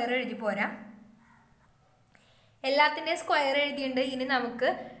എല്ലാത്തിൻ്റെ സ്ക്വയർ എഴുതി പോരാം. എല്ലാത്തിൻ്റെയും സ്ക്വയർ എഴുതിയിട്ടുണ്ട്. ഇനി നമുക്ക്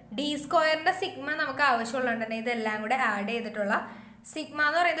ഡി സ്ക്വയറിൻ്റെ സിഗ്മ നമുക്ക് ആവശ്യമുള്ളതുകൊണ്ട് തന്നെ ഇതെല്ലാം കൂടെ ആഡ് ചെയ്തിട്ടുള്ള സിഗ്മ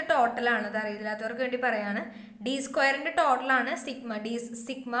എന്ന് പറയുന്നത് ടോട്ടലാണ്. അത് അറിയില്ലാത്തവർക്ക് വേണ്ടി പറയാണ്. ഡി സ്ക്വയറിൻ്റെ ടോട്ടലാണ് സിഗ്മ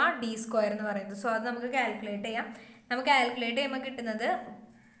ഡി സ്ക്വയർ എന്ന് പറയുന്നത്. സോ അത് നമുക്ക് കാൽക്കുലേറ്റ് ചെയ്യാം. നമുക്ക് കാൽക്കുലേറ്റ് ചെയ്യുമ്പോൾ കിട്ടുന്നത്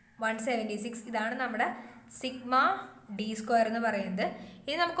 176. ഇതാണ് നമ്മുടെ സിഗ്മ ഡി സ്ക്വയർ എന്ന് പറയുന്നത്.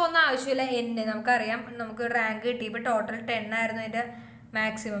 ഇനി നമുക്കൊന്നും ആവശ്യമില്ല, നമുക്കറിയാം. നമുക്ക് റാങ്ക് കിട്ടിയപ്പോൾ ടോട്ടൽ 10 ആയിരുന്നു അതിൻ്റെ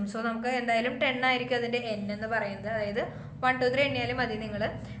മാക്സിമം. സോ നമുക്ക് എന്തായാലും 10 ആയിരിക്കും അതിൻ്റെ എന്ന് പറയുന്നത്. അതായത് 1 2 3 എണ്ണിയാലും മതി നിങ്ങൾ.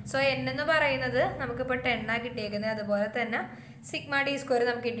 സോ എന്ന് പറയുന്നത് നമുക്കിപ്പോൾ 10 കിട്ടിയേക്കുന്നത്. അതുപോലെ തന്നെ സിഗ്മ ഡി സ്ക്വയർ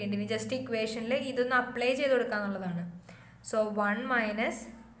നമുക്ക് കിട്ടിയിട്ടുണ്ട്. ഇനി ജസ്റ്റ് ഇക്വേഷനിൽ ഇതൊന്ന് അപ്ലൈ ചെയ്ത് കൊടുക്കുക എന്നുള്ളതാണ്. So 1 minus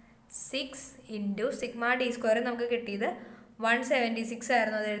 6 into sigma D square നമുക്ക് കിട്ടിയത് 176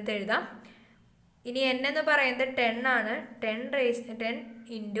 ആയിരുന്നു. അത് എടുത്ത് എഴുതാം. ഇനി എന്ന് പറയുന്നത് 10 ആണ്. 10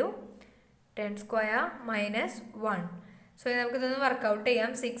 ഇൻറ്റു 10 സ്ക്വയർ മൈനസ് 1. സോ നമുക്കിതൊന്ന് വർക്കൗട്ട്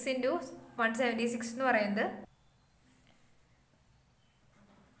ചെയ്യാം. 6 ഇൻറ്റു 176 എന്ന് പറയുന്നത്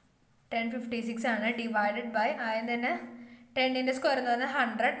 1056 ആണ്. ഡിവൈഡഡ് ബൈ ആദ്യം തന്നെ 10ൻ്റെ സ്ക്വയർ എന്ന് പറഞ്ഞാൽ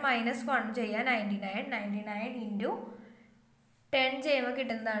 100 മൈനസ് 1 ചെയ്യാൻ 99 ഇൻറ്റു 10 ചെയ്യുമ്പോൾ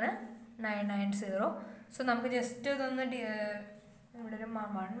കിട്ടുന്നതാണ് 990. സോ നമുക്ക് ജസ്റ്റ് ഇതൊന്ന് ഇവിടെ ഒരു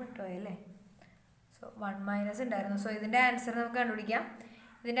 1 വിട്ടുപോയല്ലേ. സോ 1 മൈനസ് ഉണ്ടായിരുന്നു. സോ ഇതിൻ്റെ ആൻസർ നമുക്ക് കണ്ടുപിടിക്കാം.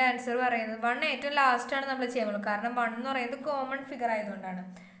 ഇതിൻ്റെ ആൻസർ പറയുന്നത് 1 ഏറ്റവും ലാസ്റ്റാണ് നമ്മൾ ചെയ്യാൻ പോകുന്നത്. കാരണം 1 എന്ന് പറയുന്നത് കോമൺ ഫിഗർ ആയതുകൊണ്ടാണ്.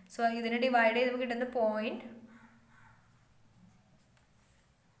 സോ ഇതിനെ ഡിവൈഡ് ചെയ്ത് കിട്ടുന്നത്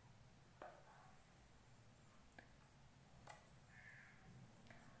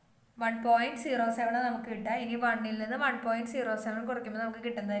 1.07 നമുക്ക് കിട്ടുക. ഇനി 1ൽ നിന്ന് 1.07 കുറയ്ക്കുമ്പോൾ നമുക്ക്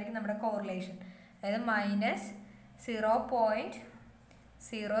കിട്ടുന്നതായിരിക്കും നമ്മുടെ കോറിലേഷൻ. അതായത്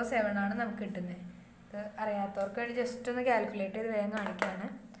 -0.07 ആണ് നമുക്ക് കിട്ടുന്നത്. ഇത് അറിയാത്തവർക്ക് വേണ്ടി ജസ്റ്റ് ഒന്ന് കാൽക്കുലേറ്റ് ചെയ്ത് വേഗം കാണിക്കുകയാണ്.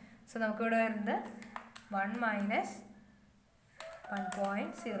 സോ നമുക്കിവിടെ വരുന്നത് 1 മൈനസ്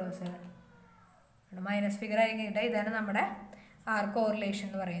 1.07 മൈനസ് ഫിഗർ ആയിരിക്കും കിട്ടുക. ഇതാണ് നമ്മുടെ കോറിലേഷൻ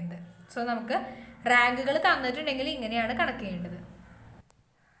എന്ന് പറയുന്നത്. സോ നമുക്ക് റാങ്കുകൾ തന്നിട്ടുണ്ടെങ്കിൽ ഇങ്ങനെയാണ് കണക്ക് ചെയ്യേണ്ടത്.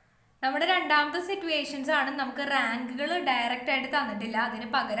 നമ്മുടെ രണ്ടാമത്തെ സിറ്റുവേഷൻസ് ആണ് നമുക്ക് റാങ്കുകൾ ഡയറക്റ്റ് ആയിട്ട് തന്നിട്ടില്ല, അതിന്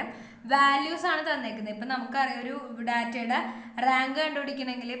പകരം വാല്യൂസ് ആണ് തന്നേക്കുന്നത്. ഇപ്പം നമുക്കറിയാം ഒരു ഡാറ്റയുടെ റാങ്ക്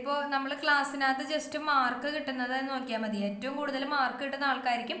കണ്ടുപിടിക്കണമെങ്കിൽ ഇപ്പോൾ നമ്മൾ ക്ലാസ്സിനകത്ത് ജസ്റ്റ് മാർക്ക് കിട്ടുന്നത് നോക്കിയാൽ മതി. ഏറ്റവും കൂടുതൽ മാർക്ക് കിട്ടുന്ന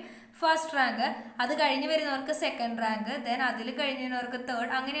ആൾക്കാർക്കും ഫസ്റ്റ് റാങ്ക്, അത് കഴിഞ്ഞ് വരുന്നവർക്ക് സെക്കൻഡ് റാങ്ക്, ദെൻ അതിൽ കഴിഞ്ഞവർക്ക്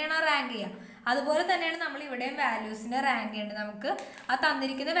തേർഡ്, അങ്ങനെയാണ് ആ റാങ്ക് ചെയ്യുക. അതുപോലെ തന്നെയാണ് നമ്മൾ ഇവിടെയും വാല്യൂസിൻ്റെ റാങ്ക് ചെയ്യേണ്ടത്. നമുക്ക് ആ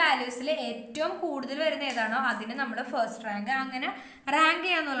തന്നിരിക്കുന്ന വാല്യൂസിൽ ഏറ്റവും കൂടുതൽ വരുന്ന ഏതാണോ അതിന് നമ്മൾ ഫസ്റ്റ് റാങ്ക് അങ്ങനെ റാങ്ക്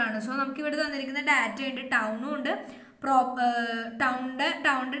ചെയ്യാന്നുള്ളതാണ്. സോ നമുക്ക് ഇവിടെ തന്നിരിക്കുന്ന ഡാറ്റ ഉണ്ട്, ടൗണും ഉണ്ട്,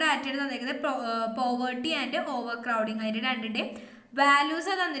 ടൗണിൻ്റെ ഡാറ്റയാണ് തന്നിരിക്കുന്നത് പോവേർട്ടി ആൻഡ് ഓവർ ക്രൗഡിങ്, അതിൻ്റെ രണ്ടിൻ്റെയും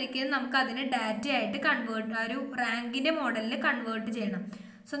വാല്യൂസ് തന്നിരിക്കുന്നത് നമുക്ക് അതിന് ഡാറ്റയായിട്ട് കൺവേർട്ട് ഒരു റാങ്കിൻ്റെ മോഡലിൽ കൺവേർട്ട് ചെയ്യണം.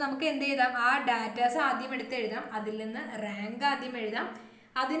 സോ നമുക്ക് എന്ത് ചെയ്താം, ആ ഡാറ്റാസ് ആദ്യം എടുത്ത് എഴുതാം, അതിൽ നിന്ന് റാങ്ക് ആദ്യം എഴുതാം,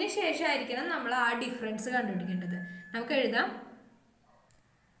 അതിനുശേഷമായിരിക്കണം നമ്മൾ ആ ഡിഫറൻസ് കണ്ടുപിടിക്കേണ്ടത്. നമുക്ക് എഴുതാം.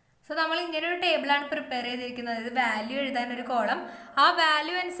 സോ നമ്മൾ ഇങ്ങനെ ഒരു ടേബിളാണ് പ്രിപ്പയർ ചെയ്തിരിക്കുന്നത്. അതായത് വാല്യൂ എഴുതാൻ ഒരു കോളം, ആ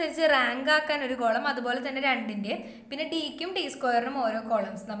വാല്യൂ അനുസരിച്ച് റാങ്ക് ആക്കാൻ ഒരു കോളം, അതുപോലെ തന്നെ രണ്ടിൻ്റെ, പിന്നെ ഡിക്കും ടി സ്ക്വയറിനും ഓരോ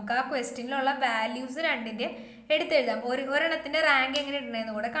കോളംസ്. നമുക്ക് ആ ക്വസ്റ്റ്യനിലുള്ള വാല്യൂസ് രണ്ടിൻ്റെ എടുത്തെഴുതാം. ഒരെണ്ണത്തിൻ്റെ റാങ്ക് എങ്ങനെ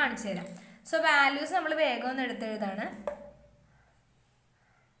ഇടണമെന്ന് കൂടെ കാണിച്ചു തരാം. സോ വാല്യൂസ് നമ്മൾ വേഗം ഒന്ന് എടുത്തെഴുതാണ്.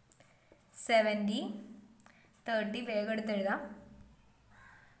 70, 30 വേഗം എടുത്തെഴുതാം.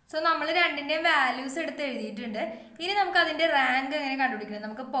 സോ നമ്മൾ രണ്ടിൻ്റെയും വാല്യൂസ് എടുത്ത് എഴുതിയിട്ടുണ്ട്. ഇനി നമുക്ക് അതിൻ്റെ റാങ്ക് എങ്ങനെ കണ്ടുപിടിക്കണം,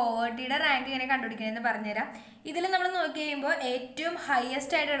 നമുക്ക് പോവേർട്ടിയുടെ റാങ്ക് എങ്ങനെ കണ്ടുപിടിക്കണമെന്ന് പറഞ്ഞുതരാം. ഇതിൽ നമ്മൾ നോക്കി കഴിയുമ്പോൾ ഏറ്റവും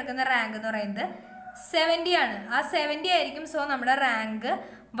ഹയസ്റ്റ് ആയിട്ട് കിടക്കുന്ന റാങ്ക് എന്ന് പറയുന്നത് 70 ആണ്. ആ 70 ആയിരിക്കും. സോ നമ്മുടെ റാങ്ക്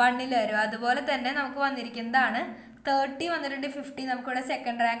 1 വരും. അതുപോലെ തന്നെ നമുക്ക് വന്നിരിക്കുന്നതാണ് 30 വന്നിട്ടുണ്ട്, 50 നമുക്കിവിടെ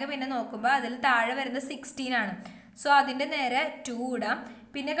സെക്കൻഡ് റാങ്ക്. പിന്നെ നോക്കുമ്പോൾ അതിൽ താഴെ വരുന്നത് 16 ആണ്. സോ അതിൻ്റെ നേരെ 2 ഇടാം.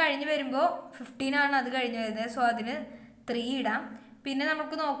 പിന്നെ കഴിഞ്ഞ് വരുമ്പോൾ 15 ആണ് അത് കഴിഞ്ഞ് വരുന്നത്. സോ അതിന് 3 ഇടാം. പിന്നെ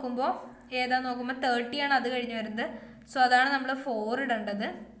നമുക്ക് നോക്കുമ്പോൾ ഏതാ നോക്കുമ്പോൾ 30 ആണ് അത് കഴിഞ്ഞ് വരുന്നത്. സോ അതാണ് നമ്മൾ 4 ഇടേണ്ടത്.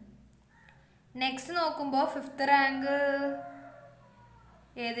 നെക്സ്റ്റ് നോക്കുമ്പോൾ 5th റാങ്ക്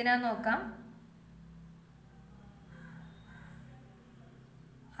ഏതിനാന്ന് നോക്കാം.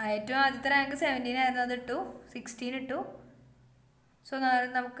 ഏറ്റവും ആദ്യത്തെ റാങ്ക് 17 ആയിരുന്നു, അത് ഇട്ടു, 16 ഇട്ടു. സോ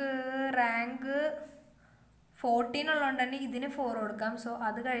നമുക്ക് റാങ്ക് 14 ഉള്ളതുകൊണ്ട് തന്നെ ഇതിന് 4 കൊടുക്കാം. സോ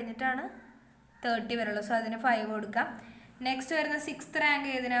അത് കഴിഞ്ഞിട്ടാണ് 30 വരുള്ളൂ. സോ അതിന് 5 കൊടുക്കാം. നെക്സ്റ്റ് വരുന്ന 6th റാങ്ക്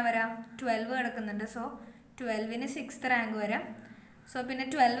ഏതിനാ വരാം, 12 കിടക്കുന്നുണ്ട്. സോ 12ന് 6th റാങ്ക് വരാം. സോ പിന്നെ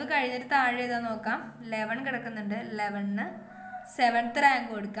 12 കഴിഞ്ഞിട്ട് താഴെ ഏതാ നോക്കാം, 11 കിടക്കുന്നുണ്ട്, 11ന് 7th റാങ്ക്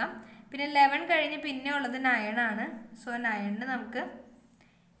കൊടുക്കാം. പിന്നെ 11 കഴിഞ്ഞ് പിന്നെ ഉള്ളത് 9 ആണ്. സോ 9ന് നമുക്ക്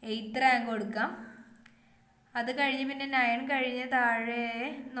 8th റാങ്ക് കൊടുക്കാം. അത് കഴിഞ്ഞ് പിന്നെ 9 കഴിഞ്ഞ് താഴെ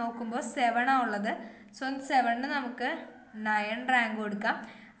നോക്കുമ്പോൾ 7 ആണ് ഉള്ളത്. സോ 7ന് നമുക്ക് 9 റാങ്ക് കൊടുക്കാം.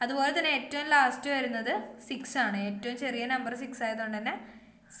 അതുപോലെ തന്നെ ഏറ്റവും ലാസ്റ്റ് വരുന്നത് 6 ആണ്. ഏറ്റവും ചെറിയ നമ്പർ 6 ആയതുകൊണ്ട് തന്നെ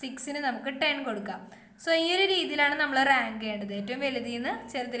 6ന് നമുക്ക് 10 കൊടുക്കാം. സോ ഈ ഒരു രീതിയിലാണ് നമ്മൾ റാങ്ക് ചെയ്യേണ്ടത്. ഏറ്റവും വലുതിൽ നിന്ന്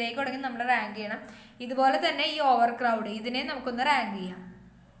ചെറുതിലേക്ക് തുടങ്ങി നമ്മൾ റാങ്ക് ചെയ്യണം. ഇതുപോലെ തന്നെ ഈ ഓവർ ക്രൗഡ് ഇതിനെ നമുക്കൊന്ന് റാങ്ക് ചെയ്യാം.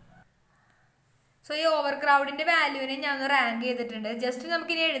 സോ ഈ ഓവർ ക്രൗഡിൻ്റെ വാല്യൂവിനെ ഞാൻ ഒന്ന് റാങ്ക് ചെയ്തിട്ടുണ്ട്. ജസ്റ്റ്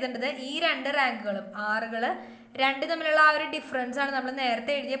നമുക്കിനി എഴുതേണ്ടത് ഈ 2 റാങ്കുകളും 6കൾ 2 തമ്മിലുള്ള ആ ഒരു ഡിഫറൻസ് ആണ് നമ്മൾ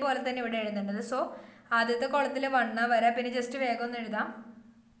നേരത്തെ എഴുതിയ പോലെ തന്നെ ഇവിടെ എഴുതേണ്ടത്. സോ ആദ്യത്തെ കോളത്തിൽ 1 വരാം. പിന്നെ ജസ്റ്റ് വേഗം ഒന്ന് എഴുതാം.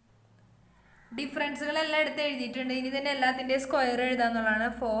 ഡിഫറൻസുകളെല്ലാം എടുത്ത് എഴുതിയിട്ടുണ്ട്. ഇനി തന്നെ എല്ലാത്തിൻ്റെയും സ്ക്വയർ എഴുതാന്നുള്ളതാണ്.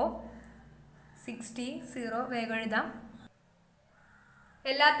 4, 60, 0 വേഗം എഴുതാം.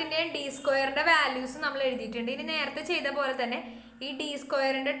 എല്ലാത്തിൻ്റെയും ഡി സ്ക്വയറിൻ്റെ വാല്യൂസ് നമ്മൾ എഴുതിയിട്ടുണ്ട്. ഇനി നേരത്തെ ചെയ്ത പോലെ തന്നെ ഈ ഡി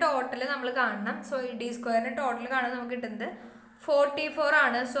സ്ക്വയറിൻ്റെ ടോട്ടൽ നമ്മൾ കാണണം. സോ ഈ ഡി സ്ക്വയറിൻ്റെ ടോട്ടൽ കാണാൻ നമുക്ക് കിട്ടുന്നത് 44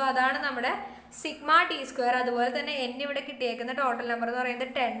 ആണ്. സോ അതാണ് നമ്മുടെ സിഗ്മ ഡി സ്ക്വയർ. അതുപോലെ തന്നെ എൻ ഇവിടെ കിട്ടിയേക്കുന്ന ടോട്ടൽ നമ്പർ എന്ന്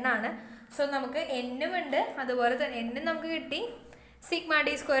പറയുന്നത് 10 ആണ്. സോ നമുക്ക് എന്നും ഉണ്ട്, അതുപോലെ തന്നെ എന്നും നമുക്ക് കിട്ടി, സിഗ്മ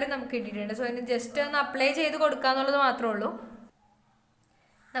ഡി സ്ക്വയർ നമുക്ക് കിട്ടിയിട്ടുണ്ട്. സോ ഇനി ജസ്റ്റ് ഒന്ന് അപ്ലൈ ചെയ്ത് കൊടുക്കുക എന്നുള്ളത് മാത്രമേ ഉള്ളൂ.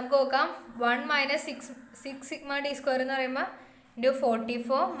 നമുക്ക് നോക്കാം. 1 - 6 സിഗ്മ ഡി സ്ക്വയർ എന്ന് പറയുമ്പോൾ ഇൻറ്റു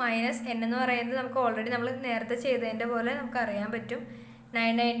 44 മൈനസ് എൻ എന്ന് പറയുന്നത് നമുക്ക് ഓൾറെഡി നമ്മൾ നേരത്തെ ചെയ്തതിൻ്റെ പോലെ നമുക്ക് അറിയാൻ പറ്റും.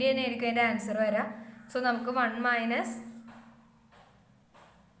 990 തന്നെ ആയിരിക്കും അതിൻ്റെ ആൻസർ വരാം. സോ നമുക്ക് 1 -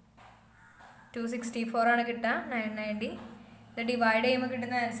 264 ആണ് കിട്ടുക. 990 ഇത് ഡിവൈഡ് ചെയ്യുമ്പോൾ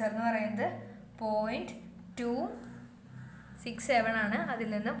കിട്ടുന്ന ആൻസർ എന്ന് പറയുന്നത് 0.267 ആണ്. അതിൽ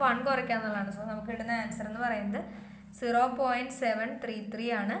നിന്ന് 1 കുറയ്ക്കാന്നുള്ളതാണ്. സോ നമുക്ക് കിട്ടുന്ന ആൻസർ എന്ന് പറയുന്നത് 0.733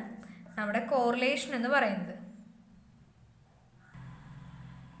 ആണ് നമ്മുടെ കോറിലേഷൻ എന്ന് പറയുന്നത്.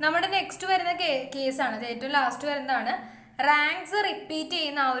 നമ്മുടെ നെക്സ്റ്റ് വരുന്ന കേസാണ്, ഏറ്റവും ലാസ്റ്റ് വരുന്നതാണ്. റാങ്ക്സ് റിപ്പീറ്റ്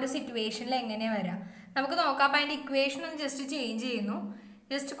ചെയ്യുന്ന ആ ഒരു സിറ്റുവേഷനിൽ എങ്ങനെയാണ് വരാം നമുക്ക് നോക്കാം. അപ്പോൾ അതിൻ്റെ ഇക്വേഷൻ ഒന്ന് ജസ്റ്റ് ചേഞ്ച് ചെയ്യുന്നു.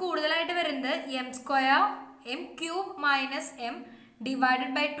 ജസ്റ്റ് കൂടുതലായിട്ട് വരുന്നത് m² m³ - m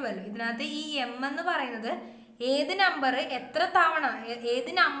divided by 12. ഇതിനകത്ത് ഈ m എന്ന് പറയുന്നത് ഏത് നമ്പർ എത്ര തവണ, ഏത്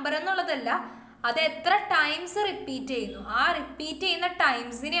നമ്പർ എന്നുള്ളതല്ല, അത് എത്ര ടൈംസ് റിപ്പീറ്റ് ചെയ്യുന്നു, ആ റിപ്പീറ്റ് ചെയ്യുന്ന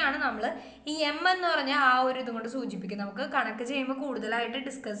ടൈംസിനെയാണ് നമ്മൾ ഈ എം എന്ന് പറഞ്ഞാൽ ആ ഒരു ഇതും കൊണ്ട് സൂചിപ്പിക്കുന്നത്. നമുക്ക് കണക്ക് ചെയ്യുമ്പോൾ കൂടുതലായിട്ട്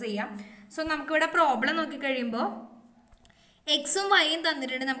ഡിസ്കസ് ചെയ്യാം. സോ നമുക്കിവിടെ പ്രോബ്ലം നോക്കിക്കഴിയുമ്പോൾ എക്സും വൈയും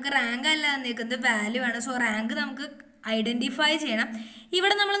തന്നിട്ടുണ്ട്, നമുക്ക് റാങ്ക് അല്ല തന്നിരിക്കുന്നത്, വാല്യൂ ആണ്. സോ റാങ്ക് നമുക്ക് ഐഡൻറ്റിഫൈ ചെയ്യണം.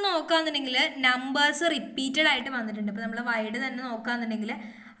 ഇവിടെ നമ്മൾ നോക്കുകയാണെന്നുണ്ടെങ്കിൽ നമ്പേഴ്സ് റിപ്പീറ്റഡ് ആയിട്ട് വന്നിട്ടുണ്ട്. ഇപ്പോൾ നമ്മൾ വൈഡ് തന്നെ നോക്കുകയാണെന്നുണ്ടെങ്കിൽ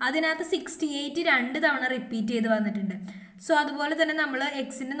അതിനകത്ത് 68 2 തവണ റിപ്പീറ്റ് ചെയ്ത് വന്നിട്ടുണ്ട്. സോ അതുപോലെ തന്നെ നമ്മൾ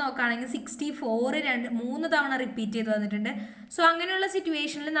എക്സിൻ്റെ നോക്കുകയാണെങ്കിൽ 64 3 തവണ റിപ്പീറ്റ് ചെയ്ത് വന്നിട്ടുണ്ട്. സോ അങ്ങനെയുള്ള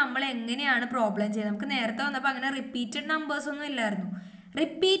സിറ്റുവേഷനിൽ നമ്മൾ എങ്ങനെയാണ് പ്രോബ്ലം ചെയ്യുന്നത്? നമുക്ക് നേരത്തെ വന്നപ്പോൾ അങ്ങനെ റിപ്പീറ്റഡ് നമ്പേഴ്സ് ഒന്നും ഇല്ലായിരുന്നു.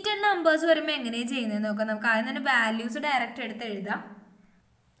 റിപ്പീറ്റഡ് നമ്പേഴ്സ് വരുമ്പോൾ എങ്ങനെയാണ് ചെയ്യുന്നത് നോക്കാം. നമുക്ക് ആദ്യം തന്നെ വാല്യൂസ് ഡയറക്റ്റ് എടുത്ത് എഴുതാം.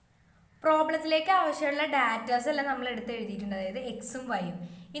 പ്രോബ്ലത്തിലേക്ക് ആവശ്യമുള്ള ഡാറ്റാസ് എല്ലാം നമ്മൾ എടുത്ത് എഴുതിയിട്ടുണ്ട്, അതായത് എക്സും വൈയും.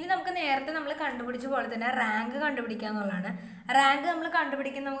 ഇനി നമുക്ക് നേരത്തെ നമ്മൾ കണ്ടുപിടിച്ച പോലെ തന്നെ റാങ്ക് കണ്ടുപിടിക്കുക എന്നുള്ളതാണ്. റാങ്ക് നമ്മൾ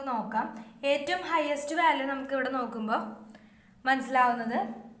കണ്ടുപിടിക്കാൻ നമുക്ക് നോക്കാം. ഏറ്റവും ഹയസ്റ്റ് വാല്യൂ നമുക്ക് ഇവിടെ നോക്കുമ്പോൾ മനസ്സിലാവുന്നത്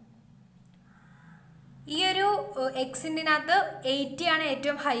ഈ ഒരു എക്സിൻ്റെനകത്ത് 80 ആണ്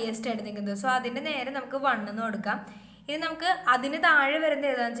ഏറ്റവും ഹയസ്റ്റ് ആയിട്ട് നിൽക്കുന്നത്. സോ അതിൻ്റെ നേരെ നമുക്ക് 1 എന്ന് കൊടുക്കാം. ഇനി നമുക്ക് അതിന് താഴെ വരുന്നത്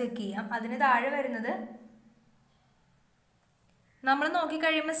ഏതാണെന്ന് ചെക്ക് ചെയ്യാം. അതിന് താഴെ വരുന്നത് നമ്മൾ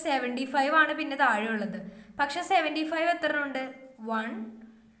നോക്കിക്കഴിയുമ്പോൾ 75 ആണ് പിന്നെ താഴെയുള്ളത്. പക്ഷെ 75 എത്ര ഉണ്ട്? 1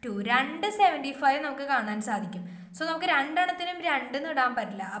 2 2 75 നമുക്ക് കാണാൻ സാധിക്കും. സോ നമുക്ക് രണ്ടെണ്ണത്തിനും 2 എന്ന് ഇടാൻ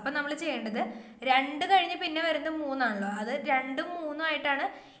പറ്റില്ല. അപ്പം നമ്മൾ ചെയ്യേണ്ടത് 2 കഴിഞ്ഞ് പിന്നെ വരുന്നത് 3 ആണല്ലോ, അത് 2ഉം 3ഉം ആയിട്ടാണ്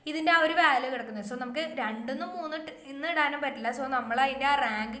ഇതിൻ്റെ ആ ഒരു വാല്യൂ കിടക്കുന്നത്. സോ നമുക്ക് 2 ന്നും 3 ഇന്ന് ഇടാനും പറ്റില്ല. സോ നമ്മൾ അതിൻ്റെ ആ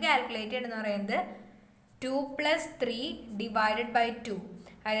റാങ്ക് കാൽക്കുലേറ്റ് ചെയ്യണമെന്ന് പറയുന്നത് 2 + 3 ഡിവൈഡഡ് ബൈ 2,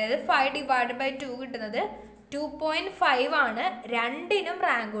 അതായത് 5 ഡിവൈഡഡ് ബൈ 2 കിട്ടുന്നത് 2.5 ആണ്. രണ്ടിനും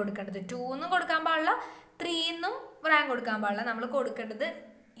റാങ്ക് കൊടുക്കേണ്ടത്. 2 എന്നും കൊടുക്കാൻ പാടില്ല, 3 എന്നും റാങ്ക് കൊടുക്കാൻ പാടില്ല. നമ്മൾ കൊടുക്കേണ്ടത്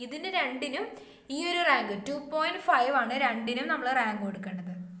ഇതിന് രണ്ടിനും ഈ ഒരു റാങ്ക് 2.5 ആണ്. രണ്ടിനും നമ്മൾ റാങ്ക്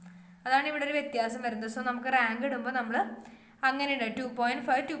കൊടുക്കേണ്ടത്. അതാണ് ഇവിടെ ഒരു വ്യത്യാസം വരുന്നത്. സോ നമുക്ക് റാങ്ക് ഇടുമ്പോൾ നമ്മൾ അങ്ങനെ ഇടുക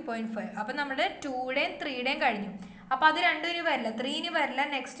 2.5 2.5. അപ്പം നമ്മുടെ 2യുടെയും 3യുടെയും കഴിഞ്ഞു. അപ്പോൾ അത് രണ്ടും ഇനി വരില്ല, 3 ഇനി വരില്ല.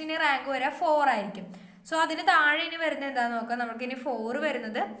 നെക്സ്റ്റ് ഇനി റാങ്ക് വരിക 4 ആയിരിക്കും. സോ അതിന് താഴെ ഇനി വരുന്നത് എന്താണെന്ന് നോക്കാം. നമുക്ക് ഇനി 4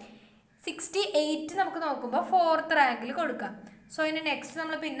 വരുന്നത് 68 നമുക്ക് നോക്കുമ്പോൾ 4th റാങ്കിൽ കൊടുക്കാം. സോ ഇനി നെക്സ്റ്റ്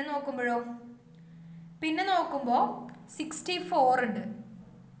നമ്മൾ പിന്നെ നോക്കുമ്പോൾ 64 ഉണ്ട്.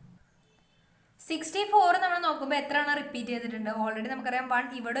 64 നമ്മൾ നോക്കുമ്പോൾ എത്ര തവണ റിപ്പീറ്റ് ചെയ്തിട്ടുണ്ട്? ഓൾറെഡി നമുക്കറിയാം 1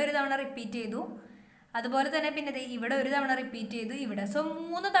 ഇവിടെ ഒരു തവണ റിപ്പീറ്റ് ചെയ്തു, അതുപോലെ തന്നെ പിന്നെ ഇവിടെ ഒരു തവണ റിപ്പീറ്റ് ചെയ്തു ഇവിടെ. സോ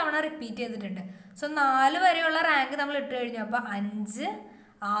 3 തവണ റിപ്പീറ്റ് ചെയ്തിട്ടുണ്ട്. സോ 4 വരെയുള്ള റാങ്ക് നമ്മൾ ഇട്ട് കഴിഞ്ഞു. അപ്പോൾ 5 6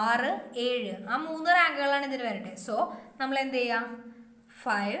 7 ആ 3 റാങ്കുകളാണ് ഇതിന് വരട്ടെ. സോ നമ്മൾ എന്ത് ചെയ്യാം?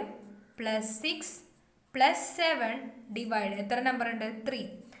 5 + 6 + 7 ഡിവൈഡ് എത്ര നമ്പർ ഉണ്ട്? 3.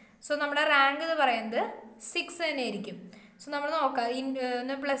 സോ നമ്മുടെ റാങ്ക് എന്ന് പറയുന്നത് 6 തന്നെ ആയിരിക്കും. സോ നമ്മൾ നോക്കാം,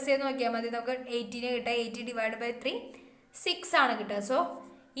 ഒന്ന് പ്ലസ് ചെയ്ത് നോക്കിയാൽ മതി. നമുക്ക് 18 കിട്ടുക. 80 ഡിവൈഡ് ബൈ 3 6 ആണ് കിട്ടുക. സോ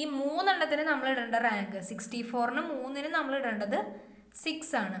ഈ 3 എണ്ണത്തിന് നമ്മൾ ഇടേണ്ട റാങ്ക് 64ന് 3ന് നമ്മൾ ഇടേണ്ടത് 6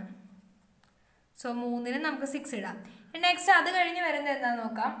 ആണ്. സോ 3ന് നമുക്ക് 6 ഇടാം. നെക്സ്റ്റ് അത് കഴിഞ്ഞ് വരുന്നത് എന്താണെന്ന്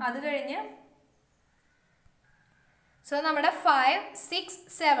നോക്കാം. അത് കഴിഞ്ഞ് സോ നമ്മുടെ 5 6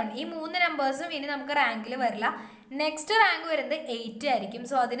 7 ഈ 3 നമ്പേഴ്സും ഇനി നമുക്ക് റാങ്കിൽ വരില്ല. നെക്സ്റ്റ് റാങ്ക് വരുന്നത് 8 ആയിരിക്കും.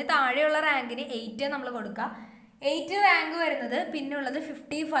 സോ അതിന് താഴെയുള്ള റാങ്കിന് 8 നമ്മൾ കൊടുക്കുക. 8 റാങ്ക് വരുന്നത് പിന്നെ ഉള്ളത്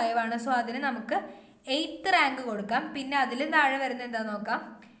 55 ആണ്. സോ അതിന് നമുക്ക് 8th റാങ്ക് കൊടുക്കാം. പിന്നെ അതിലും താഴെ വരുന്നത് എന്താണെന്ന് നോക്കാം.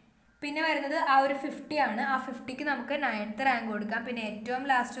 പിന്നെ വരുന്നത് ആ ഒരു 50 ആണ്. ആ 50ക്ക് നമുക്ക് 9th റാങ്ക് കൊടുക്കാം. പിന്നെ ഏറ്റവും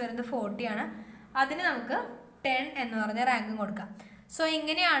ലാസ്റ്റ് വരുന്നത് 40 ആണ്. അതിന് നമുക്ക് 10 എന്ന് പറഞ്ഞ റാങ്കും കൊടുക്കാം. സോ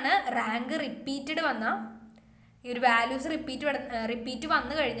ഇങ്ങനെയാണ് റാങ്ക് റിപ്പീറ്റഡ് വന്ന ഈ ഒരു വാല്യൂസ് റിപ്പീറ്റ്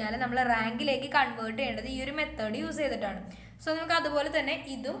വന്നു കഴിഞ്ഞാൽ നമ്മൾ റാങ്കിലേക്ക് കൺവേർട്ട് ചെയ്യേണ്ടത് ഈ ഒരു മെത്തേഡ് യൂസ് ചെയ്തിട്ടാണ്. സോ നമുക്ക് അതുപോലെ തന്നെ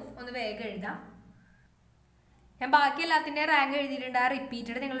ഇതും ഒന്ന് വേഗം എഴുതാം. ഞാൻ ബാക്കി എല്ലാത്തിൻ്റെ റാങ്ക് എഴുതിയിട്ടുണ്ട്. ആ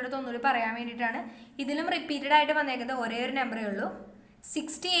റിപ്പീറ്റഡ് നിങ്ങളുടെ അടുത്ത് ഒന്നുകൂടി പറയാൻ വേണ്ടിയിട്ടാണ്. ഇതിലും റിപ്പീറ്റഡ് ആയിട്ട് വന്നേക്കുന്നത് ഒരേ ഒരു നമ്പറേ ഉള്ളൂ,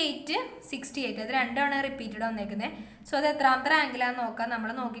 68 അത് 2 തവണ റിപ്പീറ്റഡ് വന്നേക്കുന്നത്. സോ അത് എത്രാമത്തെ റാങ്കിലാണെന്ന് നോക്കാം.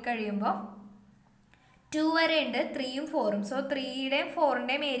 നമ്മൾ നോക്കിക്കഴിയുമ്പോൾ 2 വരെ ഉണ്ട്, 3ഉം 4ഉം. സോ 3യുടെയും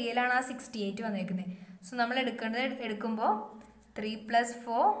 4ൻ്റെയും ഏരിയയിലാണ് ആ 68 വന്നേക്കുന്നത്. സോ നമ്മൾ എടുക്കുമ്പോൾ 3 +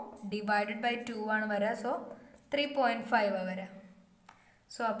 4 ഡിവൈഡഡ് ബൈ 2 ആണ് വരിക. സോ 3.5 വരിക.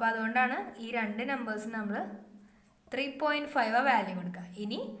 സോ അപ്പോൾ അതുകൊണ്ടാണ് ഈ 2 നമ്പേഴ്സിന് നമ്മൾ 3.5 വാല്യൂ കൊടുക്കുക.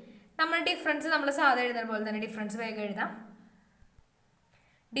 ഇനി നമ്മൾ ഡിഫറൻസ് നമ്മൾ സാധാരണ എഴുതുന്ന പോലെ തന്നെ ഡിഫറൻസ് വേഗം എഴുതാം.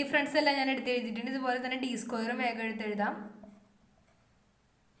 ഡിഫറൻസ് എല്ലാം ഞാൻ എടുത്ത് എഴുതിയിട്ടുണ്ട്. ഇതുപോലെ തന്നെ d² വേഗം എടുത്തെഴുതാം.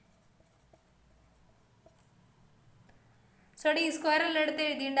 സോ d² എല്ലാം എടുത്ത്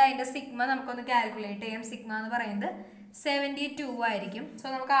എഴുതിയിട്ടുണ്ട്. അതിൻ്റെ സിഗ്മ നമുക്കൊന്ന് കാൽക്കുലേറ്റ് ചെയ്യാം. സിഗ്മ എന്ന് പറയുന്നത് 72 ആയിരിക്കും. സോ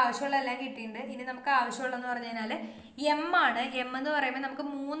നമുക്ക് ആവശ്യമുള്ള എല്ലാം കിട്ടിയിട്ടുണ്ട്. ഇനി നമുക്ക് ആവശ്യമുള്ളതെന്ന് പറഞ്ഞു കഴിഞ്ഞാൽ m ആണ്. m എന്ന് പറയുമ്പോൾ നമുക്ക്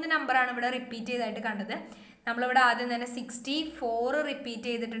 3 നമ്പറാണ് ഇവിടെ റിപ്പീറ്റ് ചെയ്തായിട്ട് കണ്ടത്. നമ്മളിവിടെ ആദ്യം തന്നെ 64 റിപ്പീറ്റ്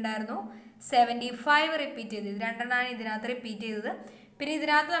ചെയ്തിട്ടുണ്ടായിരുന്നു, 75 റിപ്പീറ്റ് ചെയ്തത്, 2 എണ്ണമാണ് ഇതിനകത്ത് റിപ്പീറ്റ് ചെയ്തത്. പിന്നെ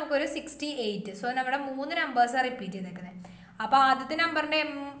ഇതിനകത്ത് നമുക്കൊരു 68. സോ നമ്മുടെ 3 നമ്പേഴ്സാണ് റിപ്പീറ്റ് ചെയ്തേക്കുന്നത്. അപ്പോൾ ആദ്യത്തെ നമ്പറിൻ്റെ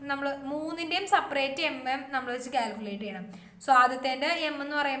നമ്മൾ 3ൻ്റെയും സെപ്പറേറ്റ് നമ്മൾ വെച്ച് കാൽക്കുലേറ്റ് ചെയ്യണം. സോ ആദ്യത്തേൻ്റെ m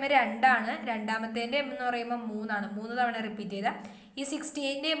എന്ന് പറയുമ്പോൾ 2 ആണ്, രണ്ടാമത്തേൻ്റെ m എന്ന് പറയുമ്പോൾ 3 ആണ്, 3 തവണ റിപ്പീറ്റ് ചെയ്ത. ഈ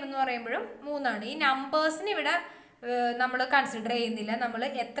 68ൻ്റെ m എന്ന് പറയുമ്പോഴും 3 ആണ്. ഈ നമ്പേഴ്സിന് ഇവിടെ നമ്മൾ കൺസിഡർ ചെയ്യുന്നില്ല. നമ്മൾ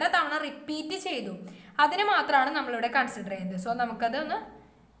എത്ര തവണ റിപ്പീറ്റ് ചെയ്തു അതിന് മാത്രമാണ് നമ്മളിവിടെ കൺസിഡർ ചെയ്യുന്നത്. സോ നമുക്കതൊന്ന്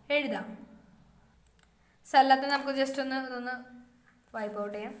എഴുതാം. സല്ലത്ത് നമുക്ക് ജസ്റ്റ് ഇതൊന്ന് വൈപ്പ്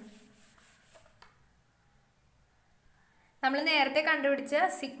ഔട്ട് ചെയ്യാം. നമ്മൾ നേരത്തെ കണ്ടുപിടിച്ച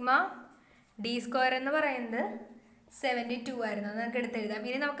സിഗ്മ ഡി സ്ക്വയർ എന്ന് പറയുന്നത് 72 ആയിരുന്നു. അത് നമുക്ക് എടുത്തെഴുതാം.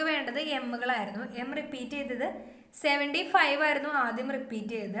 ഇനി നമുക്ക് വേണ്ടത് എമ്മുകളായിരുന്നു. എം റിപ്പീറ്റ് ചെയ്തത് 75 ആയിരുന്നു ആദ്യം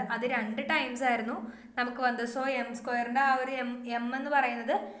റിപ്പീറ്റ് ചെയ്തത്. അത് 2 ടൈംസ് ആയിരുന്നു നമുക്ക് വന്നത്. സോ എം സ്ക്വയറിൻ്റെ ആ ഒരു എം എന്ന്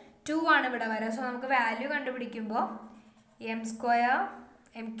പറയുന്നത് 2 ആണ് ഇവിടെ വരിക. സോ നമുക്ക് value കണ്ടുപിടിക്കുമ്പോൾ M square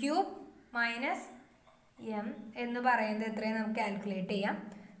M cube minus M എന്ന് പറയുന്നത് എത്രയും നമുക്ക് കാൽക്കുലേറ്റ് ചെയ്യാം.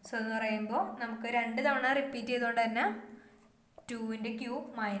 സോ എന്ന് പറയുമ്പോൾ നമുക്ക് 2 തവണ റിപ്പീറ്റ് ചെയ്തുകൊണ്ട് തന്നെ 2 ക്യൂബ്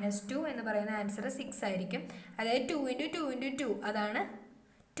മൈനസ് 2 എന്ന് പറയുന്ന ആൻസർ 6 ആയിരിക്കും. അതായത് 2 × 2 × 2 അതാണ്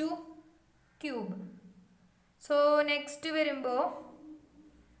 2 ക്യൂബ്. സോ നെക്സ്റ്റ് വരുമ്പോൾ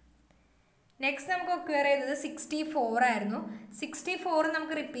നമുക്ക് ഒക്വയർ ചെയ്തത് 64 ആയിരുന്നു. 64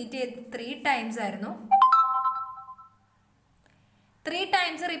 നമുക്ക് റിപ്പീറ്റ് ചെയ്ത് 3 ടൈംസ് ആയിരുന്നു. 3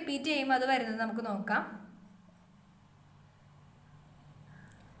 ടൈംസ് റിപ്പീറ്റ് ചെയ്യുമ്പോൾ അത് വരുന്നത് നമുക്ക് നോക്കാം.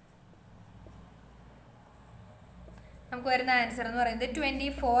 നമുക്ക് വരുന്ന ആൻസർ എന്ന് പറയുന്നത്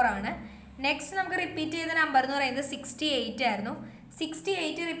 24 ആണ്. നെക്സ്റ്റ് നമുക്ക് റിപ്പീറ്റ് ചെയ്ത നമ്പർ എന്ന് പറയുന്നത് 68 ആയിരുന്നു.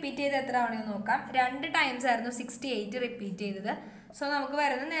 68 റിപ്പീറ്റ് ചെയ്ത് എത്ര ആണെന്ന് നോക്കാം. 2 ടൈംസ് ആയിരുന്നു 68 റിപ്പീറ്റ് ചെയ്തത്. സോ നമുക്ക്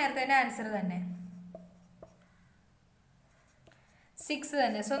വരുന്നത് നേരത്തെ ആൻസർ തന്നെ 6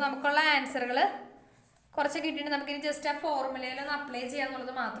 തന്നെ. സോ നമുക്കുള്ള ആൻസറുകൾ കുറച്ച് കിട്ടിയിട്ട് നമുക്കിനി ജസ്റ്റ് ആ ഫോർമുലയിലൊന്ന് അപ്ലൈ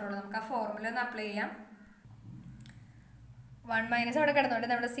ചെയ്യാന്നുള്ളത് മാത്രമേ ഉള്ളൂ. നമുക്ക് ആ ഫോർമുല ഒന്ന് അപ്ലൈ ചെയ്യാം. 1 മൈനസ് അവിടെ കിടന്നുകൊണ്ട്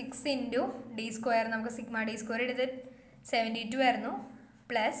നമ്മുടെ 6 × ഡി സ്ക്വയർ നമുക്ക് സിഗ്മ ഡി സ്ക്വയർ എടുത്ത് 72 ആയിരുന്നു.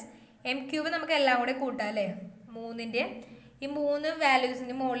 പ്ലസ് എം ക്യൂബ് നമുക്ക് എല്ലാം കൂടെ കൂട്ടാം അല്ലേ. 3ൻ്റെ ഈ 3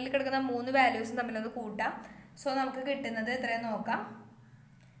 വാല്യൂസിൻ്റെ മുകളിൽ കിടക്കുന്ന 3 വാല്യൂസും തമ്മിലൊന്ന് കൂട്ടാം. സോ നമുക്ക് കിട്ടുന്നത് എത്രയെന്ന് നോക്കാം.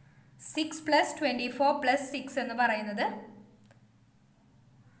 6 + 24 + 6 എന്ന് പറയുന്നത്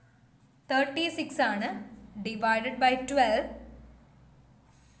 36 ആണ്. Divided by 12.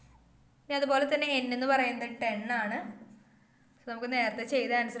 ഇനി അതുപോലെ തന്നെ n എന്ന് പറയുന്നത് 10 ആണ്. സോ നമുക്ക് നേരത്തെ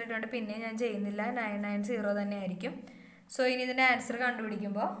ചെയ്ത ആൻസർ ഇട്ടുകൊണ്ട് പിന്നെ ഞാൻ ചെയ്യുന്നില്ല. 990 തന്നെ ആയിരിക്കും. സോ ഇനി ഇതിൻ്റെ ആൻസർ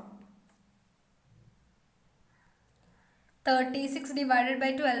കണ്ടുപിടിക്കുമ്പോൾ 36 ഡിവൈഡഡ് ബൈ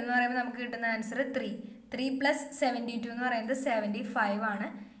 12 എന്ന് പറയുമ്പോൾ നമുക്ക് കിട്ടുന്ന ആൻസർ 3 + 72 എന്ന് പറയുന്നത് 75 ആണ്.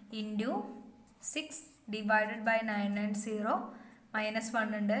 ഇൻറ്റു 6 ഡിവൈഡഡ് ബൈ 990 മൈനസ്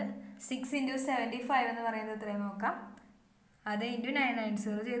 1 ഉണ്ട്. 6 × 75 എന്ന് പറയുന്നത് എത്രയും നോക്കാം. അത് ഇൻറ്റു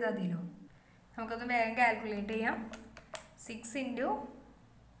 990 ചെയ്താൽ മതിയല്ലോ. നമുക്കൊന്ന് വേഗം കാൽക്കുലേറ്റ് ചെയ്യാം. 6 ×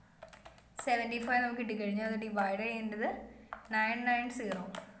 75 നമുക്ക് കിട്ടിക്കഴിഞ്ഞാൽ അത് ഡിവൈഡ് ചെയ്യേണ്ടത് 990.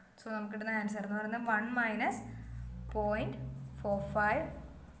 സോ നമുക്ക് കിട്ടുന്ന ആൻസർ എന്ന് പറയുന്നത് 1 -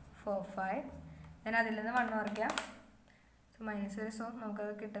 0.4545. ഞാൻ അതിൽ നിന്ന് 1 കുറയ്ക്കാം. സോ മൈനസ് സോ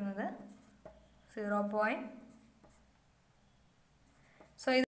നമുക്കത് കിട്ടുന്നത് 0. സോ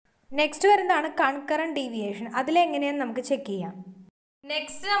ഇത് നെക്സ്റ്റ് വരുന്നതാണ് കൺകറന്റ് ഡീവിയേഷൻ. അതിലെങ്ങനെയാണെന്ന് നമുക്ക് ചെക്ക് ചെയ്യാം.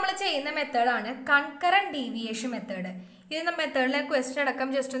 നെക്സ്റ്റ് നമ്മൾ ചെയ്യുന്ന മെത്തേഡാണ് കൺകറന്റ് ഡീവിയേഷൻ മെത്തേഡ്. ഇത് മെത്തേഡിലെ ക്വസ്റ്റ്യൻ അടക്കം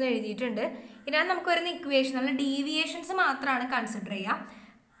ജസ്റ്റ് ഒന്ന് എഴുതിയിട്ടുണ്ട്. ഇതിനകത്ത് നമുക്ക് വരുന്ന ഇക്വേഷൻ നമ്മൾ ഡീവിയേഷൻസ് മാത്രമാണ് കൺസിഡർ ചെയ്യുക.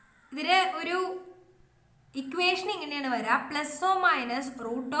 ഇതിലെ ഒരു ഇക്വേഷൻ ഇങ്ങനെയാണ് വരിക. +or -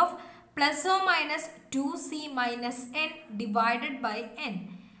 √2c - n divided by n.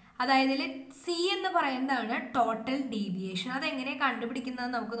 അതായത് ഇതിൽ സി എന്ന് പറയുന്നതാണ് ടോട്ടൽ ഡീവിയേഷൻ. അതെങ്ങനെയാണ് കണ്ടുപിടിക്കുന്നത്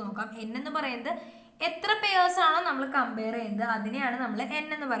നമുക്ക് നോക്കാം. n എന്ന് പറയുന്നത് എത്ര പെയേഴ്സ് ആണോ നമ്മൾ കമ്പയർ ചെയ്യുന്നത് അതിനെയാണ് നമ്മൾ n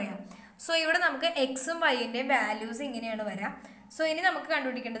എന്ന് പറയാം. സോ ഇവിടെ നമുക്ക് എക്സും വൈൻ്റെയും വാല്യൂസ് ഇങ്ങനെയാണ് വരിക. സോ ഇനി നമുക്ക്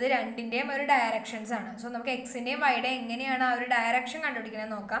കണ്ടുപിടിക്കേണ്ടത് രണ്ടിൻ്റെയും ഒരു ഡയറക്ഷൻസ് ആണ്. സോ നമുക്ക് എക്സിൻ്റെയും വൈയുടെയും എങ്ങനെയാണ് ആ ഒരു ഡയറക്ഷൻ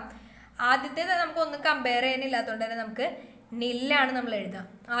കണ്ടുപിടിക്കുന്നത് നോക്കാം. ആദ്യത്തേത് നമുക്കൊന്നും കമ്പയർ ചെയ്യാനില്ലാത്തതുകൊണ്ട് തന്നെ നമുക്ക് നില്ലാണ് നമ്മൾ എഴുതാം.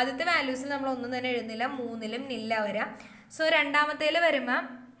 ആദ്യത്തെ വാല്യൂസിൽ നമ്മൾ ഒന്നും തന്നെ എഴുതുന്നില്ല. 3ലും നില്ല വരിക. സോ രണ്ടാമത്തേൽ വരുമ്പോൾ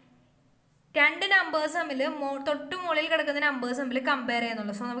 2 നമ്പേഴ്സ് തമ്മിൽ തൊട്ട് മുകളിൽ കിടക്കുന്ന നമ്പേഴ്സ് തമ്മിൽ കമ്പയർ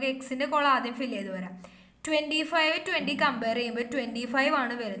ചെയ്യുന്നുള്ളൂ. സോ നമുക്ക് എക്സിൻ്റെ കോളം ആദ്യം ഫില്ല് ചെയ്ത് വരാം. 25 20 കമ്പയർ ചെയ്യുമ്പോൾ 25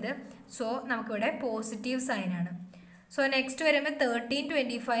 ആണ് വലുത്. സോ നമുക്കിവിടെ പോസിറ്റീവ് സൈനാണ്. സോ നെക്സ്റ്റ് വരുമ്പോൾ 13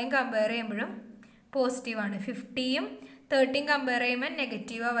 25 കമ്പയർ ചെയ്യുമ്പോഴും പോസിറ്റീവാണ്. 50യും 13 കമ്പയർ ചെയ്യുമ്പോൾ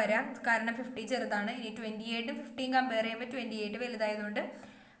നെഗറ്റീവാണ് വരാം. കാരണം 50 ചെറുതാണ്. ഇനി 28 15 കമ്പയർ ചെയ്യുമ്പോൾ 28 വലുതായതുകൊണ്ട്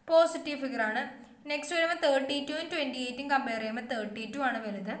പോസിറ്റീവ് ഫിഗറാണ്. നെക്സ്റ്റ് വരുമ്പോൾ 32യും 28ഉം കമ്പയർ ചെയ്യുമ്പോൾ 32 ആണ്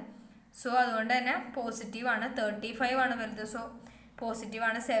വലുത്. സോ അതുകൊണ്ട് തന്നെ പോസിറ്റീവാണ്. 35 ആണ് വലുത്. സോ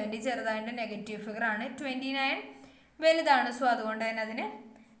പോസിറ്റീവാണ്. 70 ചെറുതായതിൻ്റെ നെഗറ്റീവ് ഫിഗറാണ്. 29 വലുതാണ്. സോ അതുകൊണ്ട് തന്നെ അതിന്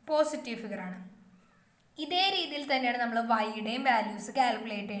പോസിറ്റീവ് ഫിഗറാണ്. ഇതേ രീതിയിൽ തന്നെയാണ് നമ്മൾ വൈയുടെയും വാല്യൂസ്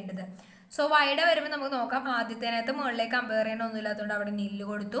കാൽക്കുലേറ്റ് ചെയ്യേണ്ടത്. സോ വൈയുടെ വരുമ്പോൾ നമുക്ക് നോക്കാം. ആദ്യത്തേനകത്ത് മുകളിലേക്ക് കമ്പയർ ചെയ്യാനൊന്നും ഇല്ലാത്തതുകൊണ്ട് അവിടെ നില്ല്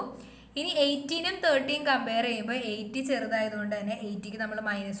കൊടുത്തു. ഇനി 18ഉം 13 കമ്പയർ ചെയ്യുമ്പോൾ 80 ചെറുതായതുകൊണ്ട് തന്നെ 80ക്ക് നമ്മൾ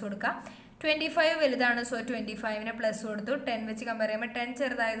മൈനസ് കൊടുക്കാം. 25 വലുതാണ്. സോ 25ന് പ്ലസ് കൊടുത്തു. 10 വെച്ച് കമ്പയർ ചെയ്യുമ്പോൾ 10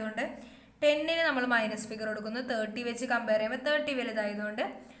 ചെറുതായതുകൊണ്ട് 10-ന് നമ്മൾ മൈനസ് ഫിഗർ കൊടുക്കുന്നു. 30 വെച്ച് കമ്പയർ ചെയ്യുമ്പോൾ 30 വലുതായതുകൊണ്ട്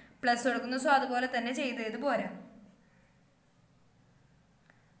പ്ലസ് കൊടുക്കുന്നു. സോ അതുപോലെ തന്നെ ചെയ്ത് പോരാ.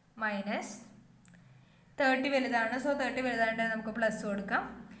 മൈനസ് 30 വലുതാണ്. സോ 30 വലുതായിട്ട് നമുക്ക് പ്ലസ് കൊടുക്കാം.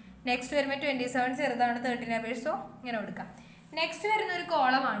 നെക്സ്റ്റ് വരുമ്പോൾ 27 ചെറുതാണ് 30-നെ അപേക്ഷിച്ച്. സോ ഇങ്ങനെ കൊടുക്കാം. നെക്സ്റ്റ് വരുന്ന ഒരു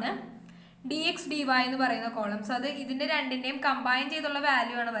കോളമാണ് dx dy എന്ന് പറയുന്ന കോളംസ്. അത് ഇതിൻ്റെ രണ്ടിൻ്റെയും കമ്പൈൻ ചെയ്തുള്ള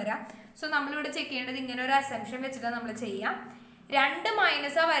വാല്യൂ ആണ് വരിക. സോ നമ്മളിവിടെ ചെക്ക് ചെയ്യേണ്ടത് ഇങ്ങനെ ഒരു അസംഷൻ വെച്ചിട്ടാണ് നമ്മൾ ചെയ്യാം. 2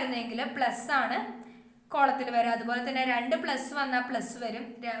 മൈനസാണ് വരുന്നതെങ്കിൽ പ്ലസ് ആണ് കോളത്തിൽ വരിക. അതുപോലെ തന്നെ 2 പ്ലസ് വന്നാൽ പ്ലസ് വരും.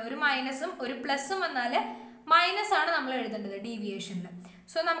 ഒരു മൈനസും ഒരു പ്ലസും വന്നാൽ മൈനസ് ആണ് നമ്മൾ എഴുതേണ്ടത് ഡീവിയേഷനിൽ.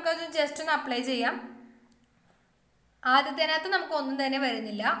 സോ നമുക്കത് ജസ്റ്റ് ഒന്ന് അപ്ലൈ ചെയ്യാം. ആദ്യത്തേനകത്ത് നമുക്ക് ഒന്നും തന്നെ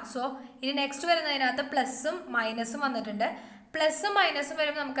വരുന്നില്ല. സോ ഇനി നെക്സ്റ്റ് വരുന്നതിനകത്ത് പ്ലസും മൈനസും വന്നിട്ടുണ്ട്. പ്ലസും മൈനസും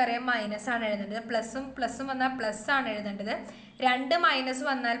വരുമ്പോൾ നമുക്കറിയാം മൈനസ് ആണ് എഴുതേണ്ടത്. പ്ലസും വന്നാൽ പ്ലസ് ആണ് എഴുതേണ്ടത്. 2 മൈനസ്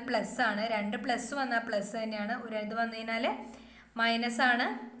വന്നാൽ പ്ലസ് ആണ്. 2 പ്ലസ് വന്നാൽ പ്ലസ് തന്നെയാണ്. ഒരു ഇത് വന്നു കഴിഞ്ഞാൽ മൈനസ് ആണ്,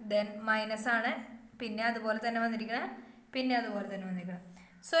 ദെൻ മൈനസ് ആണ്, പിന്നെ അതുപോലെ തന്നെ വന്നിരിക്കണം, പിന്നെ അതുപോലെ തന്നെ വന്നിരിക്കണം.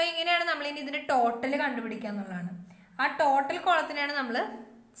 സോ ഇങ്ങനെയാണ് നമ്മൾ ഇനി ഇതിൻ്റെ ടോട്ടൽ കണ്ടുപിടിക്കുക എന്നുള്ളതാണ്. ആ ടോട്ടൽ കോളത്തിനാണ് നമ്മൾ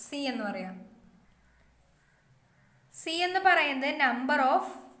സി എന്ന് പറയാം. സി എന്ന് പറയുന്നത് നമ്പർ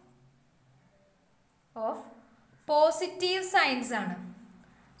ഓഫ് പോസിറ്റീവ് സൈൻസ് ആണ്.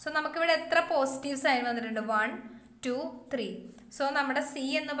 സോ നമുക്കിവിടെ എത്ര പോസിറ്റീവ് സൈൻ വന്നിട്ടുണ്ട്? 1 2 3. സോ നമ്മുടെ സി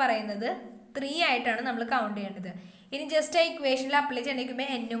എന്ന് പറയുന്നത് 3 ആയിട്ടാണ് നമ്മൾ കൗണ്ട് ചെയ്യേണ്ടത്. ഇനി ജസ്റ്റ് ആ ഇക്വേഷനിൽ അപ്ലൈ ചെയ്യണമെങ്കിൽ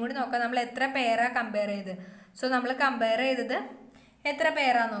എന്നും കൂടി നോക്കാം നമ്മൾ എത്ര പേരാണ് കമ്പയർ ചെയ്ത്. സോ നമ്മൾ കമ്പയർ ചെയ്തത് എത്ര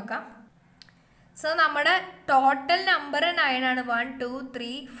പേരാന്ന് നോക്കാം. സോ നമ്മുടെ ടോട്ടൽ നമ്പർ 9 ആണ്. 1 2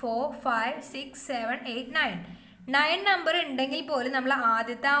 3 4 5 6 7 8 9 നമ്പർ ഉണ്ടെങ്കിൽ പോലും നമ്മൾ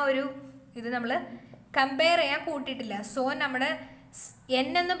ആദ്യത്തെ ആ ഒരു ഇത് നമ്മൾ കമ്പയർ ചെയ്യാൻ കൂട്ടിയിട്ടില്ല. സോ നമ്മുടെ എൻ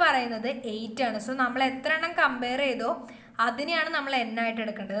എന്ന് പറയുന്നത് 8 ആണ്. സോ നമ്മൾ എത്ര എണ്ണം കമ്പയർ ചെയ്തോ അതിനെയാണ് നമ്മൾ എൻ ആയിട്ട്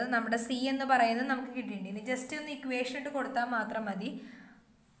എടുക്കേണ്ടത്. നമ്മുടെ സി എന്ന് പറയുന്നത് നമുക്ക് കിട്ടിയിട്ടുണ്ട്. ഇനി ജസ്റ്റ് ഒന്ന് ഇക്വേഷൻ ഇട്ട് കൊടുത്താൽ മാത്രം മതി.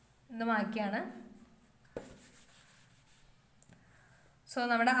 ഇന്ന് ബാക്കിയാണ്. സോ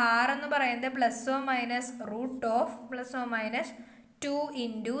നമ്മുടെ ആർ എന്ന് പറയുന്നത് +or -√+or-2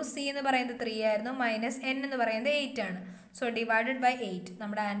 ഇൻറ്റു സി എന്ന് പറയുന്നത് 3 ആയിരുന്നു, മൈനസ് എൻ എന്ന് പറയുന്നത് 8 ആണ്. So divided by 8.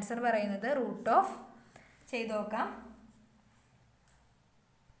 നമ്മുടെ ആൻസർ പറയുന്നത് √ ചെയ്ത് നോക്കാം.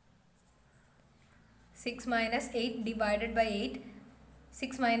 6 - 8 ഡിവൈഡഡ് ബൈ 8.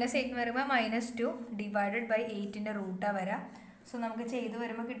 6 - 8 എന്ന് പറയുമ്പോൾ -2 ഡിവൈഡഡ് ബൈ 8ൻ്റെ റൂട്ടാണ് വരാം. സോ നമുക്ക് ചെയ്ത്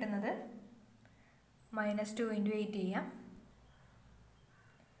വരുമ്പോൾ കിട്ടുന്നത് -2 × 8 ചെയ്യാം.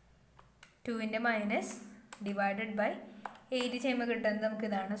 2ൻ്റെ മൈനസ് ഡിവൈഡഡ് ബൈ 8 ചെയ്യുമ്പോൾ കിട്ടുന്നത് നമുക്ക്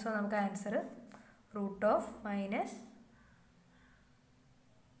ഇതാണ്. സോ നമുക്ക് ആൻസർ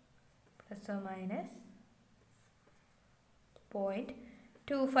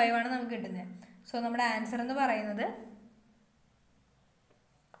 √±0.25 ആണ് നമുക്ക് കിട്ടുന്നത്. സോ നമ്മുടെ ആൻസർ എന്ന് പറയുന്നത്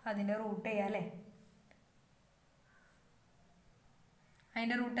അതിൻ്റെ റൂട്ട് ചെയ്യാം അല്ലേ.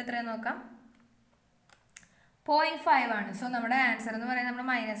 അതിൻ്റെ റൂട്ട് എത്രയാണെന്ന് നോക്കാം. 0.5 ആണ്. സോ നമ്മുടെ ആൻസർ എന്ന് പറയുന്നത് നമ്മുടെ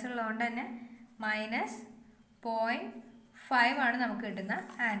മൈനസ് ഉള്ളതുകൊണ്ട് തന്നെ -0.5 ആണ് നമുക്ക് കിട്ടുന്ന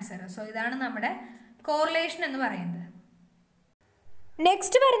ആൻസർ. സോ ഇതാണ് നമ്മുടെ കോറിലേഷൻ എന്ന് പറയുന്നത്.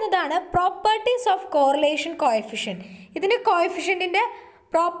 നെക്സ്റ്റ് വരുന്നതാണ് പ്രോപ്പർട്ടീസ് ഓഫ് കോറിലേഷൻ കോഎഫിഷ്യൻറ്റ്. ഇതിൻ്റെ കോഎഫിഷ്യൻറ്റിൻ്റെ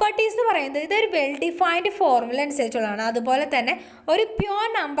പ്രോപ്പർട്ടീസ് എന്ന് പറയുന്നത് ഇതൊരു വെൽ ഡിഫൈൻഡ് ഫോർമുല അനുസരിച്ചുള്ളതാണ്. അതുപോലെ തന്നെ ഒരു പ്യുവർ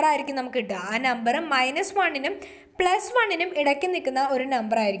നമ്പർ ആയിരിക്കും നമുക്ക് കിട്ടുക. ആ നമ്പർ -1നും +1നും ഇടയ്ക്ക് നിൽക്കുന്ന ഒരു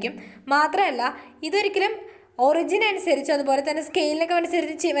നമ്പർ ആയിരിക്കും. മാത്രമല്ല ഇതൊരിക്കലും ഒറിജിൻ അനുസരിച്ച് അതുപോലെ തന്നെ സ്കെയിലിനൊക്കെ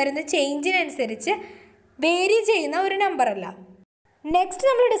അനുസരിച്ച് വരുന്ന ചേഞ്ചിനനുസരിച്ച് വേരി ചെയ്യുന്ന ഒരു നമ്പറല്ല. നെക്സ്റ്റ്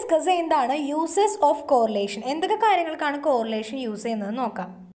നമ്മൾ ഡിസ്കസ് ചെയ്യുന്നതാണ് യൂസസ് ഓഫ് കോറിലേഷൻ. എന്തൊക്കെ കാര്യങ്ങൾക്കാണ് കോറിലേഷൻ യൂസ് ചെയ്യുന്നത് നോക്കാം.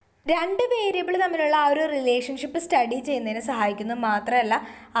 2 വേരിയബിൾ തമ്മിലുള്ള ആ ഒരു റിലേഷൻഷിപ്പ് സ്റ്റഡി ചെയ്യുന്നതിന് സഹായിക്കുന്നു. മാത്രമല്ല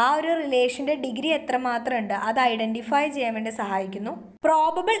ആ ഒരു റിലേഷൻ്റെ ഡിഗ്രി എത്രമാത്രം ഉണ്ട് അത് ഐഡൻറ്റിഫൈ ചെയ്യാൻ വേണ്ടി സഹായിക്കുന്നു.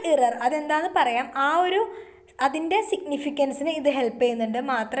 പ്രോബബിൾ ഇറർ അതെന്താണെന്ന് പറയാം. ആ ഒരു അതിൻ്റെ സിഗ്നിഫിക്കൻസിന് ഇത് ഹെൽപ്പ് ചെയ്യുന്നുണ്ട്.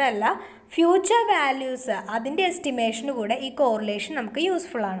 മാത്രമല്ല ഫ്യൂച്ചർ വാല്യൂസ് അതിൻ്റെ എസ്റ്റിമേഷന് കൂടെ ഈ കോറിലേഷൻ നമുക്ക്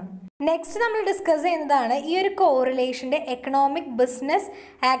യൂസ്ഫുൾ ആണ്. നെക്സ്റ്റ് നമ്മൾ ഡിസ്കസ് ചെയ്യുന്നതാണ് ഈ ഒരു കോറിലേഷൻ്റെ എക്കണോമിക് ബിസിനസ്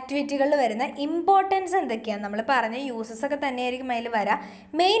ആക്ടിവിറ്റികളിൽ വരുന്ന ഇമ്പോർട്ടൻസ് എന്തൊക്കെയാണ്. നമ്മൾ പറഞ്ഞ യൂസസ് ഒക്കെ തന്നെയായിരിക്കും അതിൽ വരാം.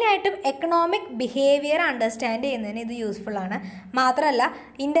 മെയിനായിട്ടും എക്കണോമിക് ബിഹേവിയർ അണ്ടർസ്റ്റാൻഡ് ചെയ്യുന്നതിന് ഇത് യൂസ്ഫുൾ ആണ്. മാത്രമല്ല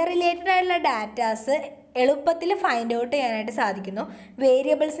ഇൻ്റർ റിലേറ്റഡ് ആയിട്ടുള്ള ഡാറ്റാസ് എളുപ്പത്തിൽ ഫൈൻഡ് ഔട്ട് ചെയ്യാനായിട്ട് സാധിക്കുന്നു.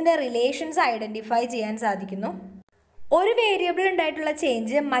 വേരിയബിൾസിൻ്റെ റിലേഷൻസ് ഐഡൻറ്റിഫൈ ചെയ്യാൻ സാധിക്കുന്നു. ഒരു വേരിയബിൾ ഉണ്ടായിട്ടുള്ള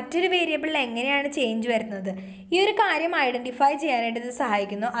ചേഞ്ച് മറ്റൊരു വേരിയബിളിൽ എങ്ങനെയാണ് ചേഞ്ച് വരുന്നത് ഈ ഒരു കാര്യം ഐഡൻറ്റിഫൈ ചെയ്യാനായിട്ട് ഇത്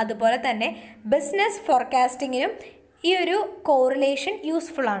സഹായിക്കുന്നു. അതുപോലെ തന്നെ ബിസിനസ് ഫോർകാസ്റ്റിങ്ങിനും ഈ ഒരു കോറിലേഷൻ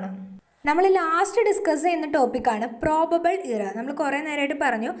യൂസ്ഫുൾ ആണ്. നമ്മൾ ലാസ്റ്റ് ഡിസ്കസ് ചെയ്യുന്ന ടോപ്പിക്കാണ് പ്രോബബിൾ ഇറർ. നമ്മൾ കുറേ നേരമായിട്ട്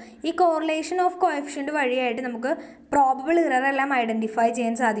പറഞ്ഞു ഈ കോറിലേഷൻ ഓഫ് കോഎഫിഷ്യൻ്റ് വഴിയായിട്ട് നമുക്ക് പ്രോബബിൾ ഇറർ എല്ലാം ഐഡൻറ്റിഫൈ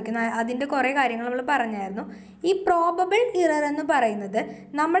ചെയ്യാൻ സാധിക്കുന്നു. അതിൻ്റെ കുറേ കാര്യങ്ങൾ നമ്മൾ പറഞ്ഞായിരുന്നു. ഈ പ്രോബബിൾ ഇറർ എന്ന് പറയുന്നത്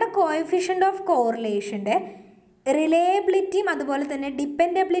നമ്മുടെ കോഎഫിഷ്യൻ്റ് ഓഫ് കോറിലേഷൻ്റെ റിലയബിലിറ്റിയും അതുപോലെ തന്നെ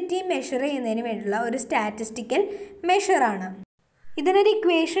ഡിപ്പെൻഡബിലിറ്റിയും മെഷർ ചെയ്യുന്നതിന് വേണ്ടിയുള്ള ഒരു സ്റ്റാറ്റിസ്റ്റിക്കൽ മെഷറാണ്. ഇതിനൊരു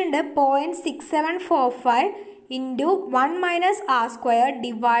ഇക്വേഷൻ ഉണ്ട്, 0.6745 into 1 - r²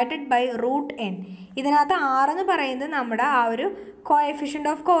 divided by √n. ഇതിനകത്ത് r എന്ന് പറയുന്നത് നമ്മുടെ ആ ഒരു കോഎഫിഷ്യൻ്റ്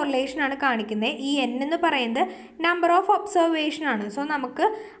ഓഫ് കോറിലേഷൻ ആണ് കാണിക്കുന്നത്. ഈ n എന്ന് പറയുന്നത് നമ്പർ ഓഫ് ഒബ്സർവേഷൻ ആണ്. സോ നമുക്ക്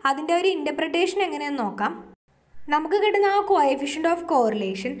അതിൻ്റെ ഒരു ഇൻ്റർപ്രിട്ടേഷൻ എങ്ങനെയാണെന്ന് നോക്കാം. നമുക്ക് കിട്ടുന്ന ആ കോഎഫിഷ്യൻ്റ് ഓഫ്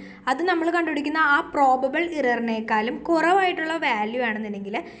കോറിലേഷൻ അത് നമ്മൾ കണ്ടുപിടിക്കുന്ന ആ പ്രോബബിൾ ഇററിനേക്കാളും കുറവായിട്ടുള്ള വാല്യൂ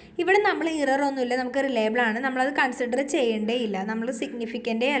ആണെന്നുണ്ടെങ്കിൽ ഇവിടെ നമ്മൾ ഇറർ ഒന്നുമില്ല, നമുക്ക് റിലയബിൾ ആണ്, നമ്മളത് കൺസിഡർ ചെയ്യേണ്ടേ ഇല്ല, നമ്മൾ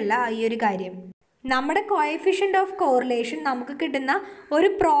സിഗ്നിഫിക്കൻ്റേ അല്ല ഈ ഒരു കാര്യം. നമ്മുടെ കോഎഫിഷ്യൻ്റ് ഓഫ് കോറിലേഷൻ നമുക്ക് കിട്ടുന്ന ഒരു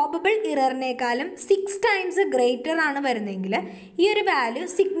പ്രോബബിൾ ഇററിനേക്കാളും 6 ടൈംസ് ഗ്രേറ്റർ ആണ് വരുന്നതെങ്കിൽ ഈ ഒരു വാല്യൂ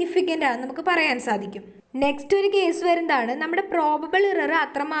സിഗ്നിഫിക്കൻ്റ് ആണ് നമുക്ക് പറയാൻ സാധിക്കും. നെക്സ്റ്റ് ഒരു കേസ് വരുന്നതാണ്, നമ്മുടെ പ്രോബബിൾ ഇറർ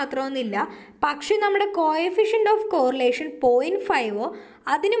അത്രമാത്രമൊന്നുമില്ല, പക്ഷേ നമ്മുടെ കോഎഫിഷ്യൻ്റ് ഓഫ് കോറിലേഷൻ 0.5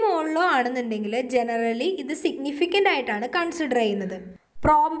 അതിന് മുകളിലോ ആണെന്നുണ്ടെങ്കിൽ ജനറലി ഇത് സിഗ്നിഫിക്കൻ്റ് ആയിട്ടാണ് കൺസിഡർ ചെയ്യുന്നത്.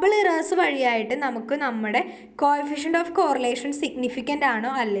 പ്രോബബിൾ ഇറേഴ്സ് വഴിയായിട്ട് നമുക്ക് നമ്മുടെ കോഎഫിഷ്യൻ്റ് ഓഫ് കോറിലേഷൻ സിഗ്നിഫിക്കൻ്റ്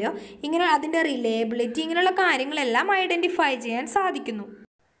ആണോ അല്ലയോ, ഇങ്ങനെ അതിൻ്റെ റിലയബിലിറ്റി ഇങ്ങനെയുള്ള കാര്യങ്ങളെല്ലാം ഐഡൻറ്റിഫൈ ചെയ്യാൻ സാധിക്കുന്നു.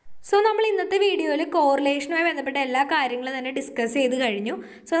 സോ നമ്മൾ ഇന്നത്തെ വീഡിയോയിൽ കോറിലേഷനുമായി ബന്ധപ്പെട്ട എല്ലാ കാര്യങ്ങളും തന്നെ ഡിസ്കസ് ചെയ്ത് കഴിഞ്ഞു.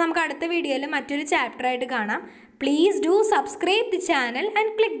 സോ നമുക്ക് അടുത്ത വീഡിയോയിൽ മറ്റൊരു ചാപ്റ്ററായിട്ട് കാണാം. Please do subscribe the channel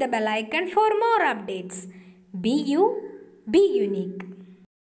and click the bell icon for more updates. B U, B unique.